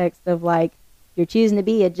context of like, you're choosing to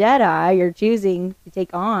be a Jedi, you're choosing to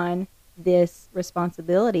take on this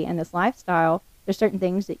responsibility and this lifestyle. There's certain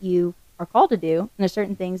things that you are called to do, and there's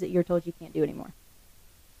certain things that you're told you can't do anymore.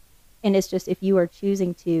 And it's just, if you are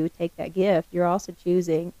choosing to take that gift, you're also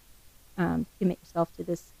choosing to commit yourself to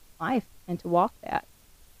this life and to walk that.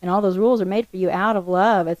 And all those rules are made for you out of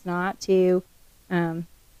love. It's not to, He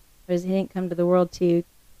didn't come to the world to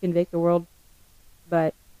convict the world,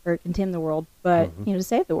 or condemn the world, but, to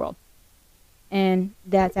save the world. And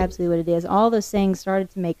that's absolutely what it is. All those things started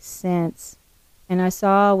to make sense. And I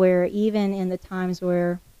saw where even in the times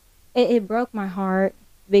where it broke my heart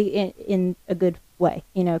in a good way,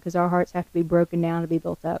 because our hearts have to be broken down to be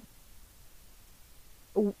built up.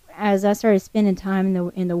 As I started spending time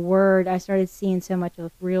in the Word, I started seeing so much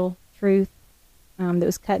of real truth that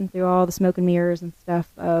was cutting through all the smoke and mirrors and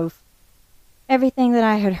stuff of everything that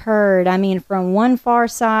I had heard. I mean, from one far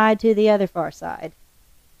side to the other far side.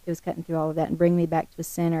 It was cutting through all of that and bringing me back to the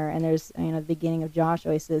center. And there's, the beginning of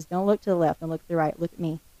Joshua, he says, don't look to the left, don't look to the right, look at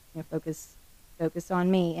me. Focus on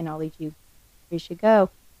me, and I'll lead you where you should go.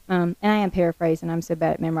 And I am paraphrasing. I'm so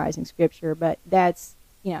bad at memorizing scripture, but that's,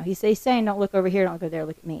 he's saying, don't look over here, don't go there,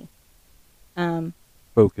 look at me.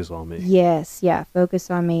 Focus on me. Yes, yeah, focus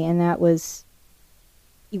on me. And that was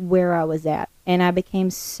where I was at. And I became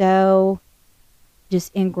so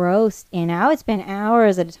just engrossed, and I would spend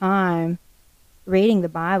hours at a time reading the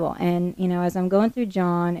Bible. And, as I'm going through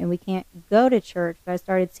John, and we can't go to church, but I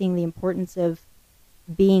started seeing the importance of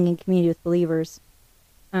being in community with believers.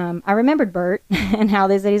 I remembered Bert and how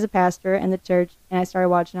they said he's a pastor in the church, and I started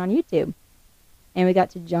watching on YouTube. And we got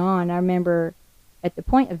to John. I remember at the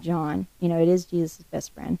point of John, it is Jesus'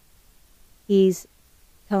 best friend. He's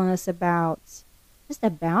telling us about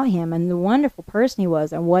him and the wonderful person he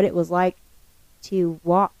was and what it was like to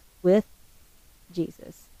walk with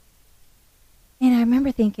Jesus. And I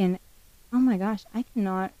remember thinking, oh my gosh, I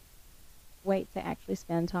cannot wait to actually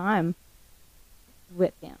spend time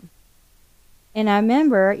with him. And I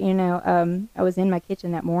remember, I was in my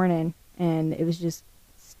kitchen that morning, and it was just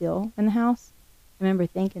still in the house. I remember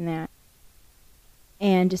thinking that.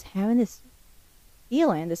 And just having this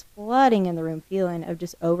feeling, this flooding in the room feeling of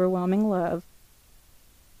just overwhelming love,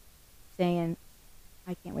 saying,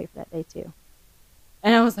 I can't wait for that day too.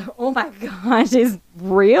 And I was like, oh my gosh, it's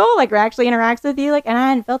real? Like, it actually interacts with you? And I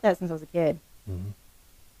hadn't felt that since I was a kid. Mm-hmm.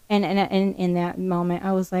 And in that moment,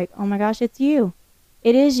 I was like, oh my gosh, it's you.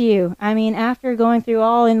 It is you. I mean, after going through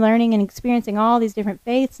all and learning and experiencing all these different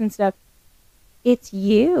faiths and stuff, it's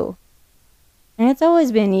you. And it's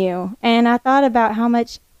always been you. And I thought about how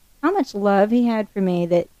much love he had for me,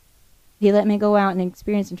 that he let me go out and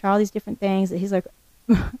experience and try all these different things that he's like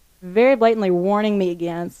very blatantly warning me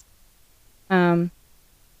against.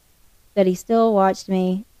 That he still watched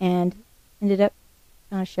me and ended up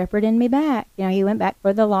shepherding me back. He went back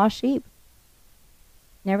for the lost sheep.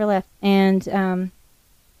 Never left. And from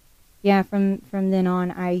then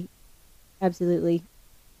on, I absolutely,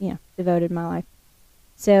 devoted my life.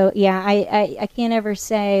 So I can't ever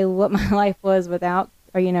say what my life was without,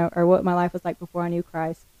 or what my life was like before I knew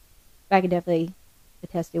Christ. But I can definitely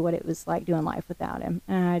attest to what it was like doing life without him.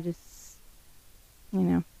 And I just,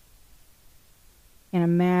 can't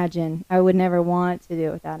imagine. I would never want to do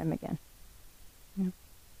it without him again. Yeah.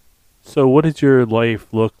 So what did your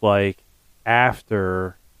life look like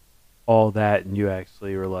after all that, and you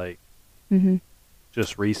actually were like,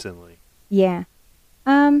 just recently? Yeah.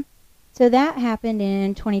 So that happened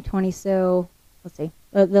in 2020. So let's see.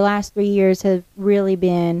 The last 3 years have really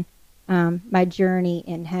been my journey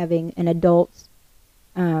in having an adult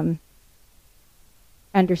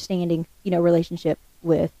understanding, relationship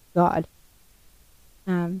with God,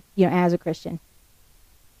 as a Christian.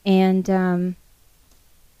 And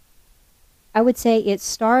I would say it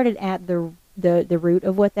started at the root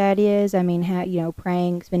of what that is. I mean,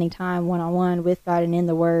 praying, spending time one-on-one with God and in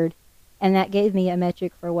the Word. And that gave me a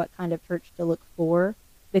metric for what kind of church to look for,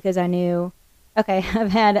 because I knew, okay,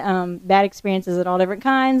 I've had bad experiences at all different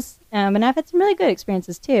kinds, and I've had some really good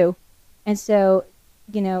experiences too. And so,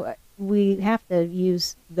 we have to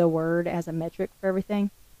use the Word as a metric for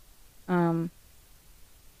everything.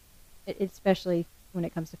 especially when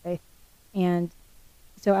it comes to faith. And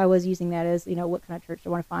so I was using that as, what kind of church do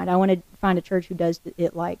I want to find? I want to find a church who does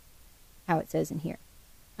it like how it says in here.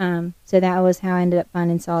 So that was how I ended up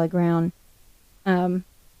finding Solid Ground.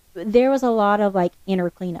 There was a lot of like inner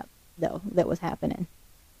cleanup though that was happening.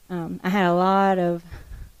 I had a lot of,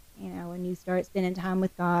 when you start spending time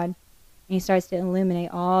with God, and He starts to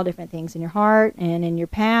illuminate all different things in your heart and in your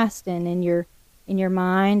past and in your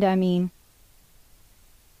mind. I mean,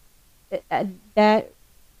 we're talking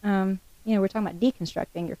about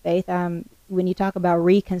deconstructing your faith. When you talk about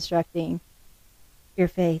reconstructing your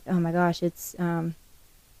faith, oh my gosh, it's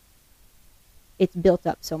built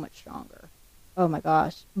up so much stronger. Oh my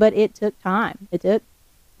gosh. But it took time. It took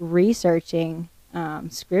researching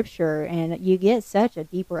scripture, and you get such a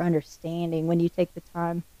deeper understanding when you take the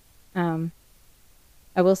time.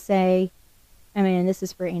 I will say, and this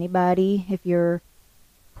is for anybody, if you're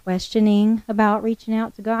questioning about reaching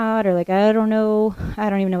out to God, or like, I don't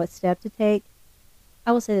even know what step to take,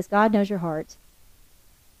 I will say this: God knows your heart.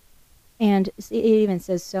 And it even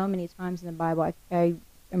says so many times in the Bible, I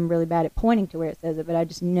am really bad at pointing to where it says it, but I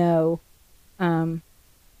just know, I've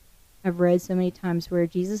read so many times where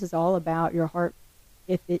Jesus is all about your heart.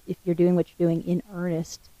 If you're doing what you're doing in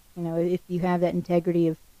earnest, if you have that integrity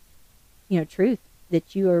of, truth,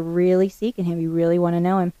 that you are really seeking Him, you really want to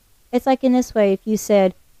know Him. It's like in this way, if you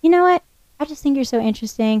said, you know what, I just think you're so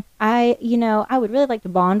interesting. I would really like to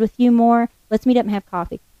bond with you more. Let's meet up and have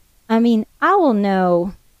coffee. I will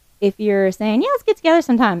know if you're saying, yeah, let's get together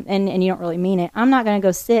sometime, and you don't really mean it. I'm not going to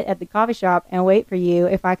go sit at the coffee shop and wait for you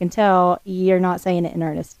if I can tell you're not saying it in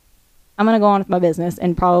earnest. I'm going to go on with my business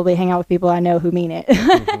and probably hang out with people I know who mean it.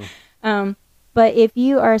 Mm-hmm. But if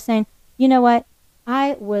you are saying, you know what,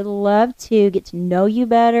 I would love to get to know you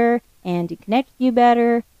better and to connect with you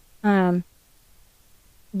better,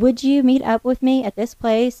 would you meet up with me at this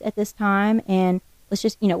place at this time, and let's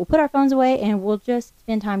just, we'll put our phones away and we'll just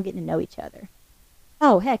spend time getting to know each other.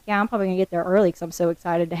 Oh, heck yeah, I'm probably going to get there early because I'm so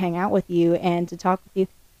excited to hang out with you and to talk with you.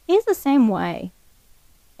 He's the same way.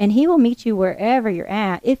 And He will meet you wherever you're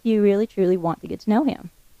at if you really, truly want to get to know Him.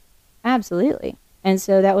 Absolutely. And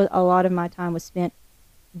so that was a lot of my time was spent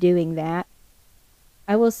doing that.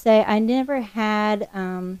 I will say I never had,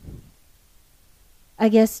 I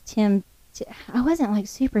wasn't like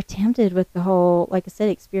super tempted with the whole, like I said,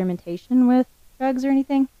 experimentation with drugs or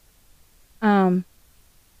anything. I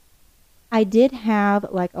did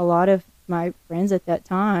have like a lot of my friends at that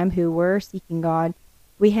time who were seeking God.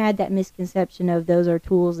 We had that misconception of those are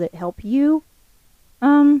tools that help you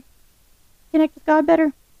connect with God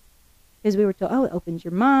better. Because we were told, it opens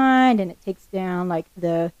your mind and it takes down like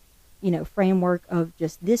the, framework of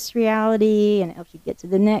just this reality, and it helps you get to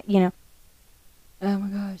the next, Oh my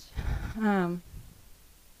gosh.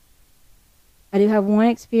 I do have one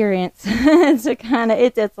experience. So kind of,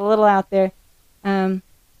 it's a little out there.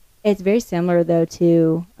 It's very similar though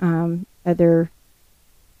to other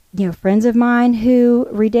friends of mine who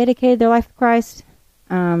rededicated their life to Christ,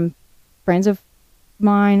 friends of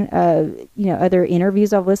mine, other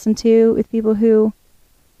interviews I've listened to with people who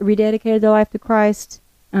rededicated their life to Christ,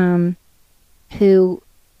 who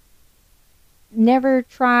never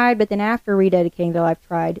tried, but then after rededicating their life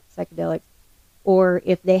tried psychedelics, or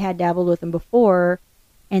if they had dabbled with them before,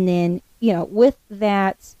 and then, with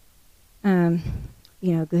that, good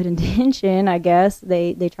intention, I guess,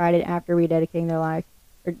 they tried it after rededicating their life,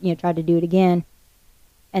 or, tried to do it again.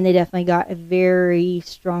 And they definitely got a very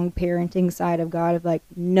strong parenting side of God of like,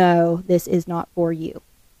 no, this is not for you.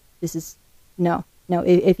 This is, no.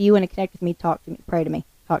 If you want to connect with me, talk to me, pray to me,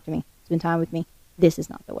 talk to me, spend time with me. This is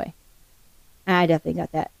not the way. And I definitely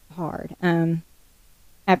got that hard.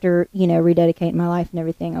 After, rededicating my life and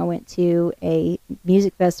everything, I went to a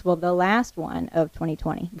music festival, the last one of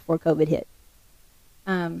 2020, before COVID hit.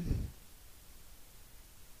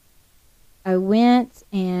 I went,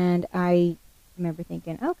 and I remember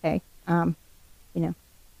thinking, okay, let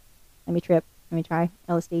me try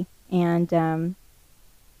LSD. And, at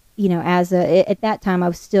that time, I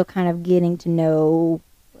was still kind of getting to know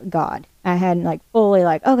God. I hadn't like fully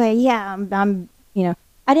like, okay, yeah, I'm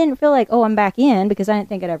I didn't feel like, I'm back in, because I didn't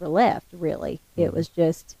think I'd ever left, really. It was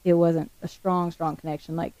just, it wasn't a strong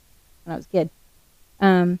connection like when I was a kid.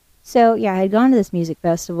 So yeah, I had gone to this music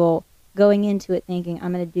festival, going into it thinking,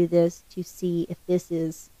 I'm going to do this to see if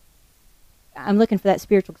I'm looking for that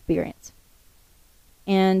spiritual experience.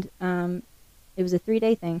 And it was a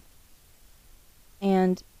 3-day thing.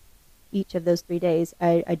 And each of those 3 days,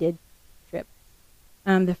 I did trip.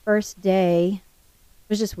 The first day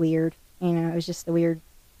was just weird. It was just the weird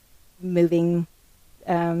moving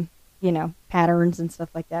patterns and stuff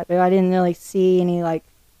like that. But I didn't really see any, like,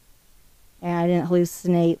 and I didn't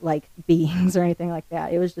hallucinate, like, beings or anything like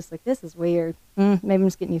that. It was just like, this is weird. Maybe I'm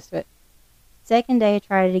just getting used to it. Second day, I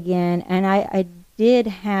tried it again, and I did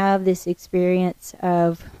have this experience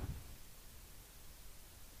of,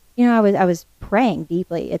 I was praying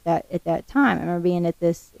deeply at that time. I remember being at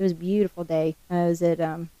this. It was a beautiful day. I was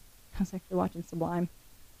actually watching Sublime,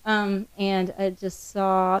 and I just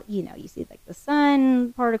saw, you see like the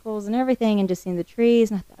sun particles and everything, and just seeing the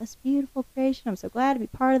trees, and I thought, this beautiful creation. I'm so glad to be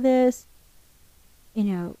part of this.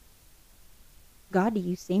 God, do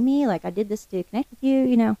you see me? Like, I did this to connect with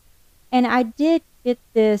you, and I did get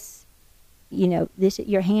this,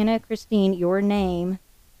 your Hannah, Christine, your name.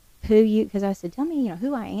 Because I said, tell me,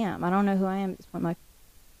 who I am. I don't know who I am at this point.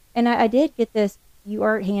 And I did get this, you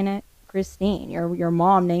are Hannah Christine. Your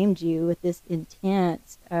mom named you with this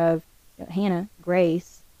intent of, Hannah,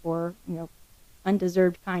 grace, or,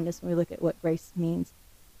 undeserved kindness when we look at what grace means.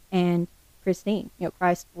 And Christine,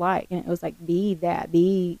 Christ-like. And it was like, be that.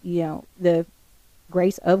 Be, the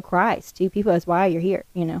grace of Christ to people. That's why you're here,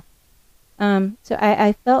 So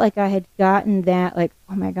I felt like I had gotten that, like,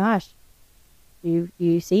 oh my gosh,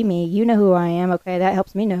 you see me, you know who I am. Okay, that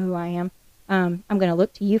helps me know who I am. I'm going to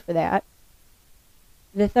look to you for that.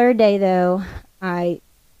 The third day, though, I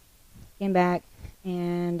came back,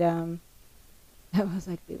 and that was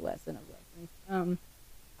like the lesson of lessons.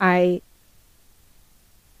 I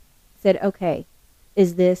said, okay,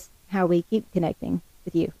 is this how we keep connecting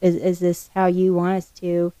with you? Is this how you want us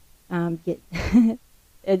to get...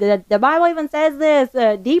 the Bible even says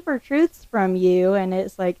this, deeper truths from you, and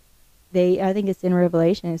it's like, I think it's in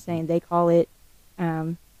Revelation, it's saying they call it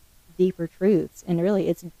deeper truths, and really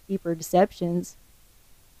it's deeper deceptions.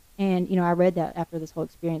 And I read that after this whole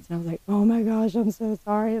experience, and I was like, oh my gosh, I'm so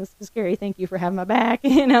sorry, it was so scary, thank you for having my back.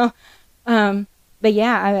 But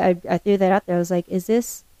yeah, I threw that out there. I was like, is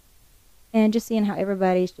this, and just seeing how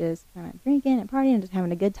everybody's just kind of drinking and partying and just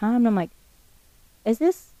having a good time, and I'm like, is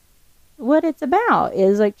this what it's about?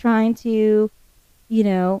 Is like trying to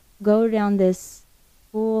go down this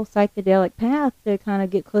full psychedelic path to kind of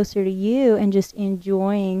get closer to you, and just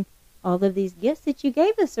enjoying all of these gifts that you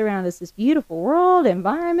gave us around us, this beautiful world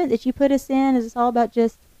environment that you put us in. Is this all about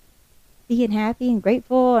just being happy and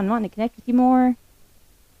grateful and wanting to connect with you more?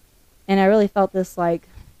 And I really felt this, like,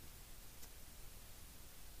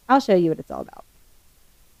 I'll show you what it's all about.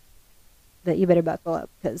 That you better buckle up,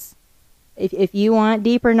 because if you want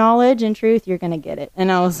deeper knowledge and truth, you're going to get it.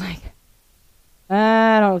 And I was like,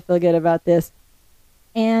 I don't feel good about this.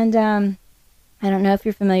 And I don't know if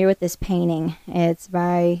you're familiar with this painting. It's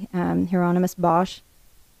by Hieronymus Bosch,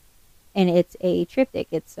 and it's a triptych.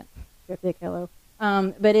 It's a triptych, hello.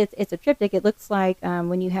 But it's a triptych. It looks like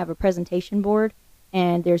when you have a presentation board,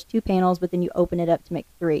 and there's 2 panels, but then you open it up to make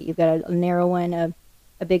 3. You've got a narrow one,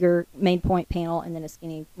 a bigger main point panel, and then a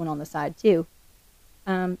skinny one on the side too.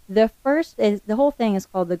 The whole thing is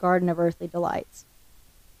called the Garden of Earthly Delights,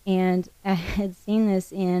 and I had seen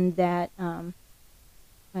this in that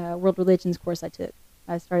world religions course I took.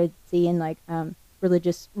 I started seeing like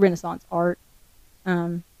religious Renaissance art,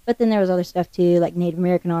 but then there was other stuff too, like Native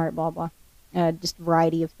American art, blah blah, just a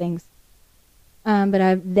variety of things.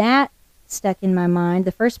 But that stuck in my mind.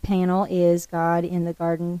 The first panel is God in the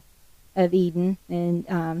Garden of Eden,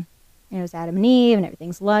 and it was Adam and Eve, and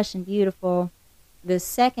everything's lush and beautiful. The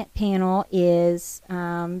second panel is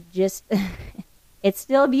just it's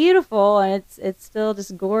still beautiful, and it's still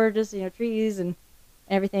just gorgeous, trees and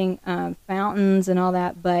everything, fountains and all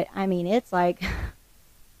that. But I mean, it's like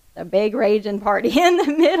a big raging party in the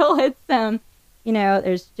middle. It's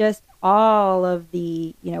there's just all of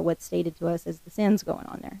the what's stated to us as the sins going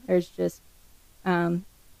on there. There's just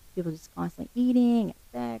people just constantly eating and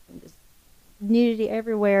sex and just nudity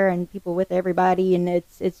everywhere, and people with everybody, and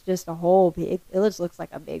it's just a whole big, it just looks like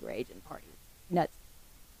a big raging party. It's nuts.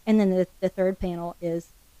 And then the third panel is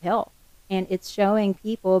hell, and it's showing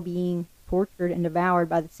people being tortured and devoured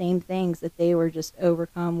by the same things that they were just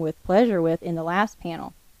overcome with pleasure with in the last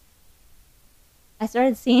panel. I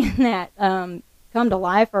started seeing that come to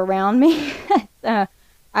life around me.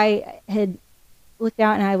 I had looked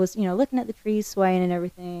out, and I was looking at the trees swaying and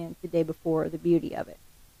everything the day before, the beauty of it.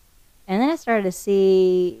 And then I started to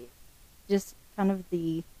see just kind of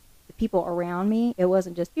the people around me. It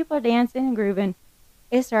wasn't just people are dancing and grooving.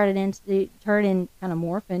 It started turning, kind of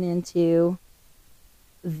morphing into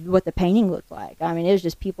what the painting looked like. I mean, it was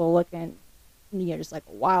just people looking, just like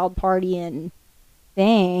a wild partying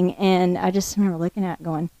thing. And I just remember looking at it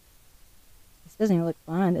going, this doesn't even look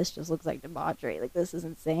fun. This just looks like debauchery. Like, this is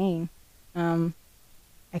insane.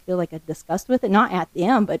 I feel like a disgust with it, not at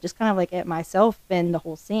them, but just kind of like at myself and the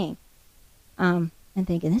whole scene. and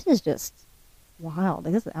thinking, this is just wild.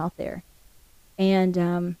 Like, this is out there.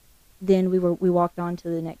 And then we walked on to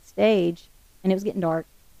the next stage, and it was getting dark.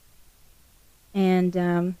 And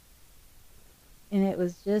it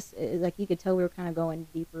was just like you could tell we were kind of going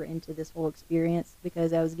deeper into this whole experience,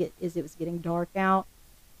 because as it was getting dark out,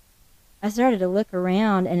 I started to look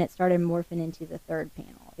around, and it started morphing into the third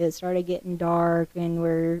panel. It started getting dark,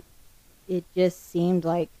 and it just seemed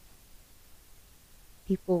like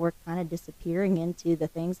people were kind of disappearing into the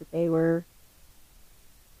things that they were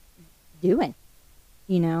doing,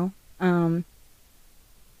 you know. And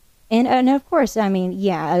of course, I mean,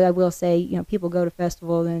 yeah, I will say, you know, people go to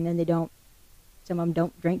festivals and then some of them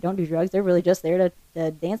don't drink, don't do drugs. They're really just there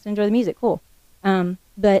to dance and enjoy the music. Cool.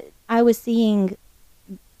 But I was seeing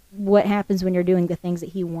what happens when you're doing the things that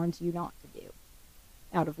he warns you not to do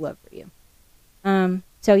out of love for you.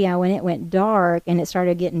 So yeah, when it went dark, and it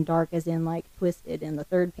started getting dark as in like twisted in the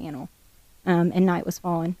third panel, and night was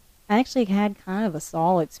falling, I actually had kind of a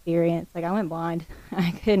Saul experience. Like, I went blind.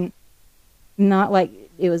 I couldn't, not like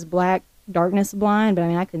it was black darkness blind, but I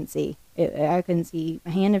mean, I couldn't see. I couldn't see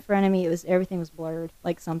my hand in front of me. Everything was blurred,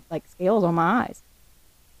 like scales on my eyes.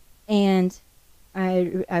 And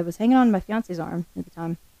I was hanging on to my fiance's arm at the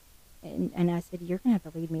time, and I said, "You're gonna have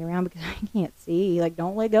to lead me around because I can't see. Like,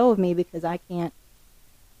 don't let go of me, because I can't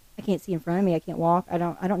see in front of me. I can't walk. I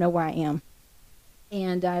don't know where I am."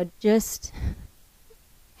 And I just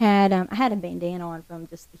had I had a bandana on from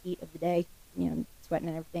just the heat of the day, you know, sweating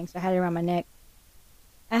and everything. So I had it around my neck.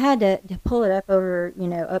 I had to pull it up over, you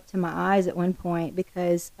know, up to my eyes at one point,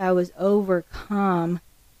 because I was overcome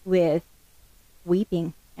with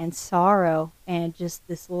weeping and sorrow and just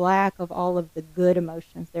this lack of all of the good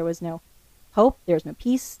emotions. There was no hope. There was no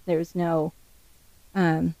peace. There was no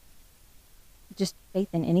just faith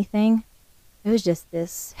in anything. It was just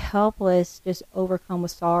this helpless, just overcome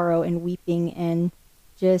with sorrow and weeping and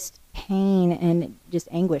just pain and just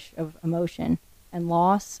anguish of emotion and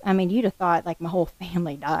loss. I mean, you'd have thought like my whole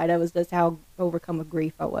family died. I was just how overcome with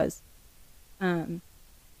grief I was.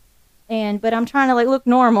 But I'm trying to like look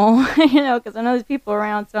normal, you know, because I know there's people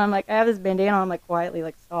around. So I'm like, I have this bandana on, I'm like quietly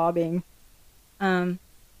like sobbing. And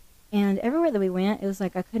everywhere that we went, it was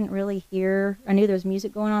like I couldn't really hear. I knew there was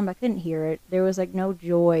music going on, but I couldn't hear it. There was like no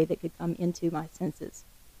joy that could come into my senses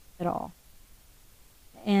at all.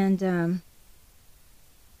 And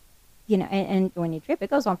you know, and when you trip, it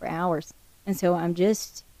goes on for hours. And so I'm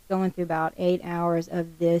just going through about 8 hours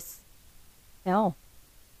of this hell.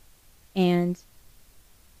 And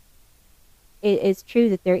it's true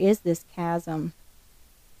that there is this chasm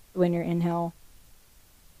when you're in hell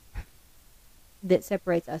that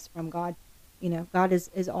separates us from God. You know, God is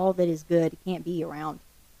all that is good. It can't be around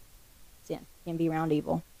sin. It can't be around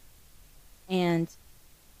evil. And,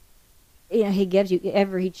 you know, he gives you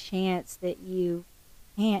every chance that you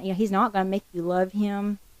can't. You know, he's not going to make you love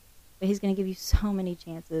him, but he's going to give you so many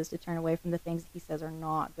chances to turn away from the things that he says are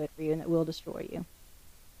not good for you and that will destroy you.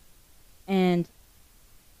 And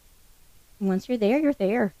once you're there, you're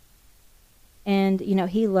there. And, you know,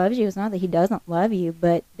 he loves you. It's not that he doesn't love you,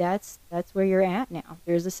 but that's where you're at now.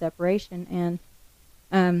 There's a separation. And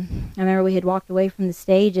I remember we had walked away from the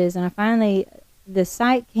stages, and the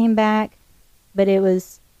sight came back, but I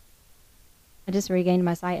just regained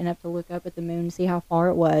my sight enough to look up at the moon and see how far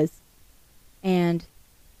it was. And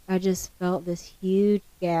I just felt this huge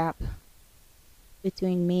gap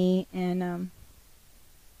between me and I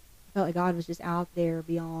felt like God was just out there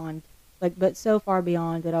beyond, like, but so far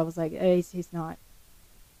beyond that I was like, hey, he's not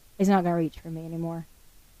going to reach for me anymore.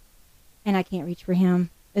 And I can't reach for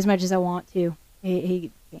him as much as I want to.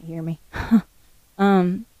 He can't hear me.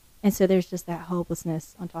 And so there's just that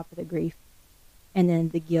hopelessness on top of the grief, and then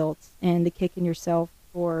the guilt and the kicking yourself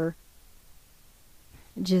for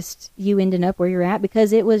just you ending up where you're at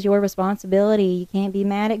because it was your responsibility. You can't be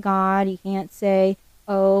mad at God. You can't say,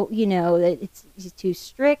 oh, you know, that he's too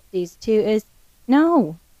strict.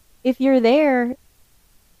 No. If you're there,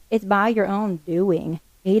 it's by your own doing.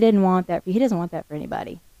 He didn't want that. He doesn't want that for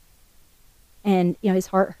anybody. And, you know, his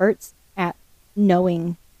heart hurts at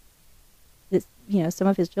knowing that, you know, some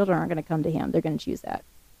of his children aren't going to come to him. They're going to choose that.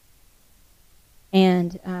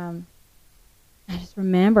 And I just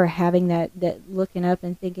remember having that looking up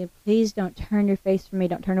and thinking, please don't turn your face from me.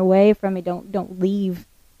 Don't turn away from me. Don't leave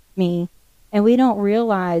me. And we don't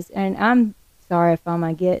realize, and I'm sorry if I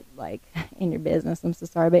might get like in your business. I'm so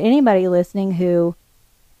sorry. But anybody listening who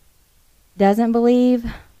doesn't believe,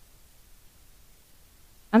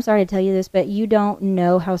 I'm sorry to tell you this, but you don't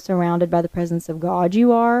know how surrounded by the presence of God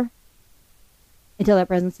you are until that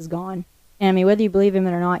presence is gone. And I mean, whether you believe him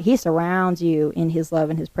or not, he surrounds you in his love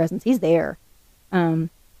and his presence. He's there.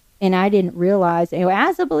 And I didn't realize,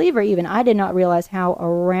 as a believer even, I did not realize how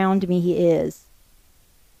around me he is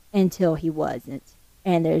until he wasn't.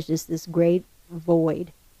 And there's just this great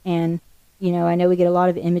void. And, I know we get a lot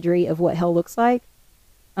of imagery of what hell looks like.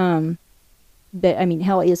 But,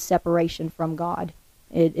 hell is separation from God.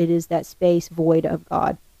 It is that space void of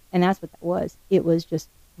God. And that's what that was. It was just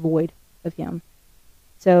void of him.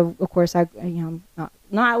 So, of course, I'm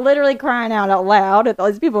not literally crying out loud at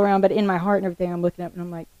all these people around, but in my heart and everything, I'm looking up and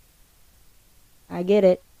I'm like, I get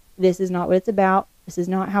it. This is not what it's about. This is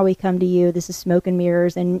not how we come to you. This is smoke and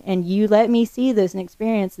mirrors. And you let me see this and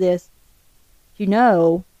experience this.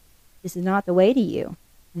 This is not the way to you.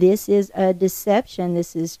 This is a deception.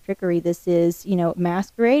 This is trickery. This is,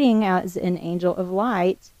 masquerading as an angel of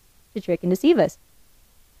light to trick and deceive us.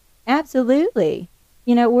 Absolutely.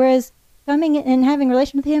 Whereas coming and having a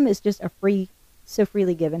relation with him is just so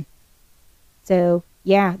freely given. So,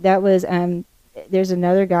 yeah, that was, there's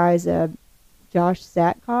another guy's, Josh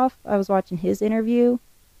Satkoff. I was watching his interview,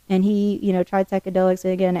 and he, tried psychedelics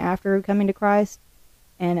again after coming to Christ.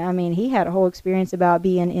 And, he had a whole experience about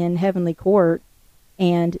being in heavenly court.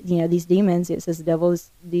 And, these demons, it says the devil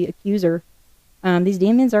is the accuser. These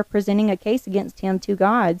demons are presenting a case against him to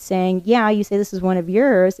God, saying, yeah, you say this is one of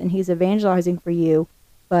yours, and he's evangelizing for you,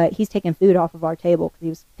 but he's taking food off of our table because he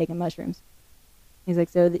was taking mushrooms. He's like,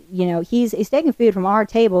 so, he's taking food from our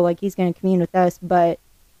table, like he's going to commune with us, but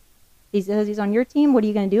he says he's on your team. What are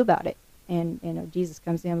you going to do about it? And, Jesus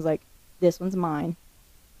comes to him and is like, this one's mine.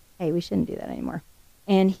 Hey, we shouldn't do that anymore.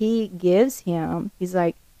 And he gives him, he's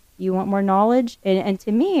like, you want more knowledge? And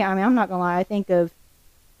to me, I'm not going to lie, I think of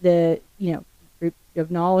the, group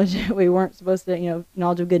of knowledge we weren't supposed to,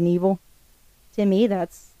 knowledge of good and evil. To me,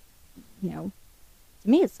 that's, to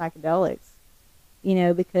me, it's psychedelics.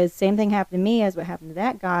 Because same thing happened to me as what happened to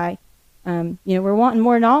that guy. We're wanting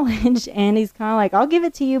more knowledge, and he's kind of like, I'll give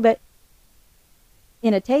it to you, but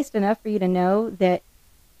in a taste enough for you to know that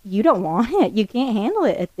you don't want it. You can't handle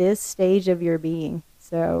it at this stage of your being.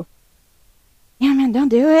 So, yeah, man, don't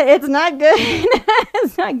do it. It's not good.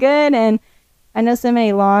 It's not good. And I know so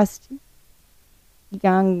many lost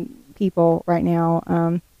young people right now,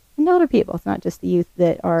 and older people. It's not just the youth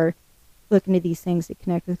that are looking to these things to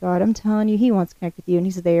connect with God. I'm telling you, he wants to connect with you, and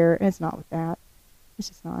he's there, and it's not with that. It's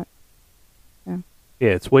just not. So. Yeah,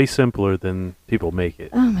 it's way simpler than people make it.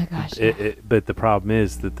 Oh, my gosh. But the problem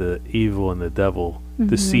is that the evil and the devil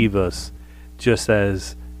deceive us just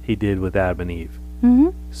as he did with Adam and Eve. Mm-hmm.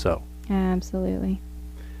 So. Absolutely.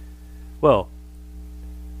 Well,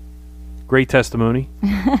 great testimony.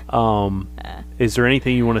 Is there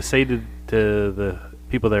anything you want to say to the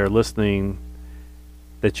people that are listening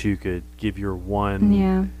that you could give your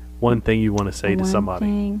one thing you want to say to somebody?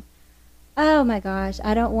 Thing. Oh my gosh,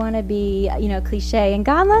 I don't want to be, cliche, and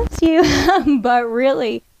God loves you, but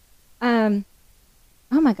really, oh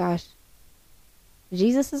my gosh,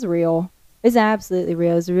 Jesus is real. It's absolutely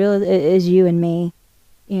real. It's real as you and me.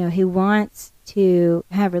 He wants to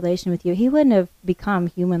have a relation with you. He wouldn't have become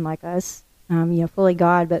human like us, fully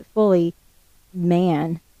God, but fully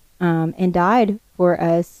man, and died for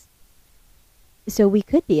us so we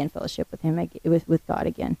could be in fellowship with him, with God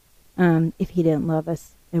again, if he didn't love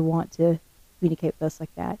us and want to communicate with us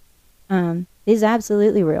like that. It is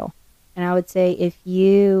absolutely real. And I would say if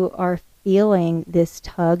you are feeling this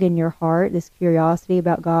tug in your heart, this curiosity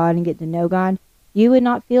about God and getting to know God, you would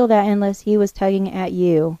not feel that unless he was tugging at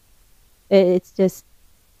you. It's just,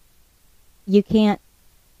 you can't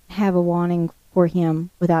have a wanting for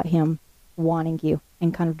him without him wanting you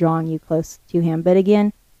and kind of drawing you close to him. But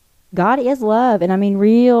again, God is love, and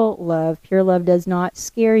real love. Pure love does not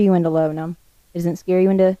scare you into loving him. It doesn't scare you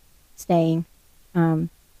into staying.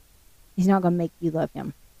 He's not going to make you love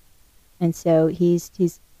him. And so he's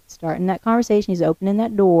starting that conversation. He's opening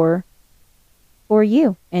that door for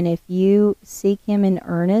you. And if you seek him in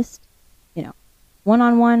earnest,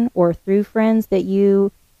 one-on-one or through friends that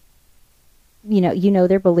you know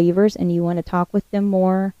they're believers and you want to talk with them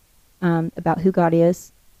more about who God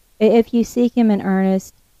is, if you seek him in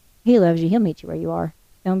earnest, he loves you. He'll meet you where you are.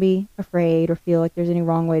 Don't be afraid or feel like there's any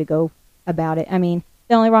wrong way to go about it. The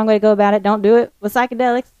only wrong way to go about it, don't do it with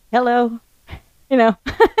psychedelics. Hello. Yeah.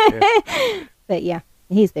 But yeah,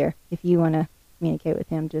 he's there. If you want to communicate with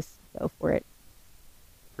him, just go for it.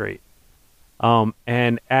 Great.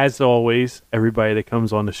 And as always, everybody that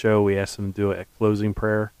comes on the show, we ask them to do a closing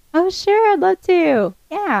prayer. Oh, sure. I'd love to.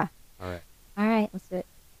 Yeah. All right. Let's do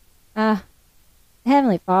it.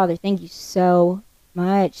 Heavenly Father, thank you so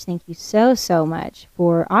much. Thank you so much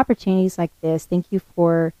for opportunities like this. Thank you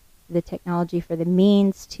for the technology, for the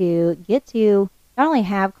means to get to not only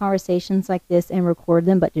have conversations like this and record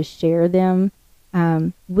them, but to share them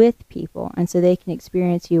with people, and so they can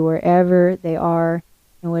experience you wherever they are,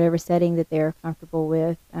 in whatever setting that they're comfortable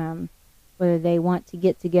with, whether they want to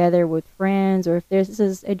get together with friends, or if this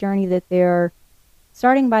is a journey that they're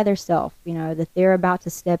starting by themselves, that they're about to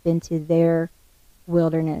step into their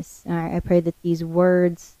wilderness. I pray that these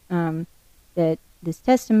words, that this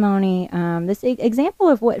testimony, this example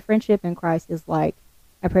of what friendship in Christ is like,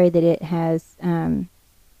 I pray that it has,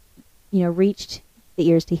 reached the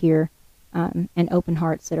ears to hear, and open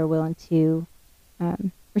hearts that are willing to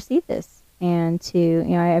receive this, and to,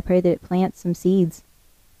 I pray that it plants some seeds.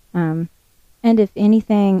 And if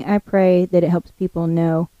anything, I pray that it helps people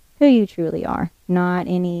know who you truly are, not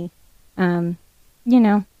any, it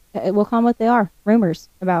will call them what they are, rumors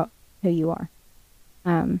about who you are,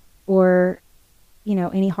 or,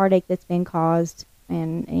 any heartache that's been caused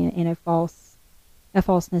and in a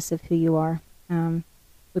falseness of who you are.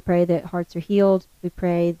 We pray that hearts are healed. We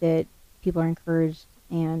pray that people are encouraged,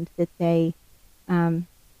 and that they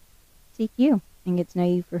seek you and get to know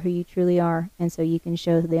you for who you truly are, and so you can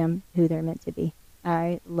show them who they're meant to be.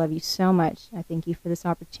 I love you so much. I thank you for this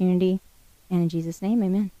opportunity, and in Jesus' name,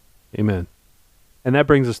 amen. Amen. And that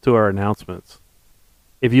brings us to our announcements.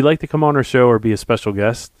 If you'd like to come on our show or be a special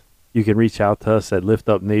guest, you can reach out to us at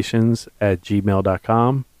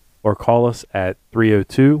liftupnations@gmail.com or call us at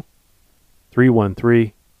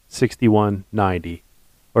 302-313-6190.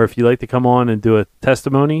 Or if you'd like to come on and do a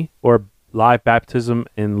testimony or live baptism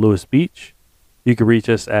in Lewis Beach, you can reach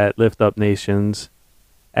us at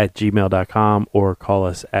liftupnations@gmail.com or call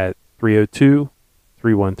us at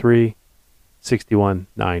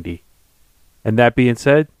 302-313-6190. And that being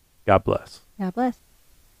said, God bless. God bless.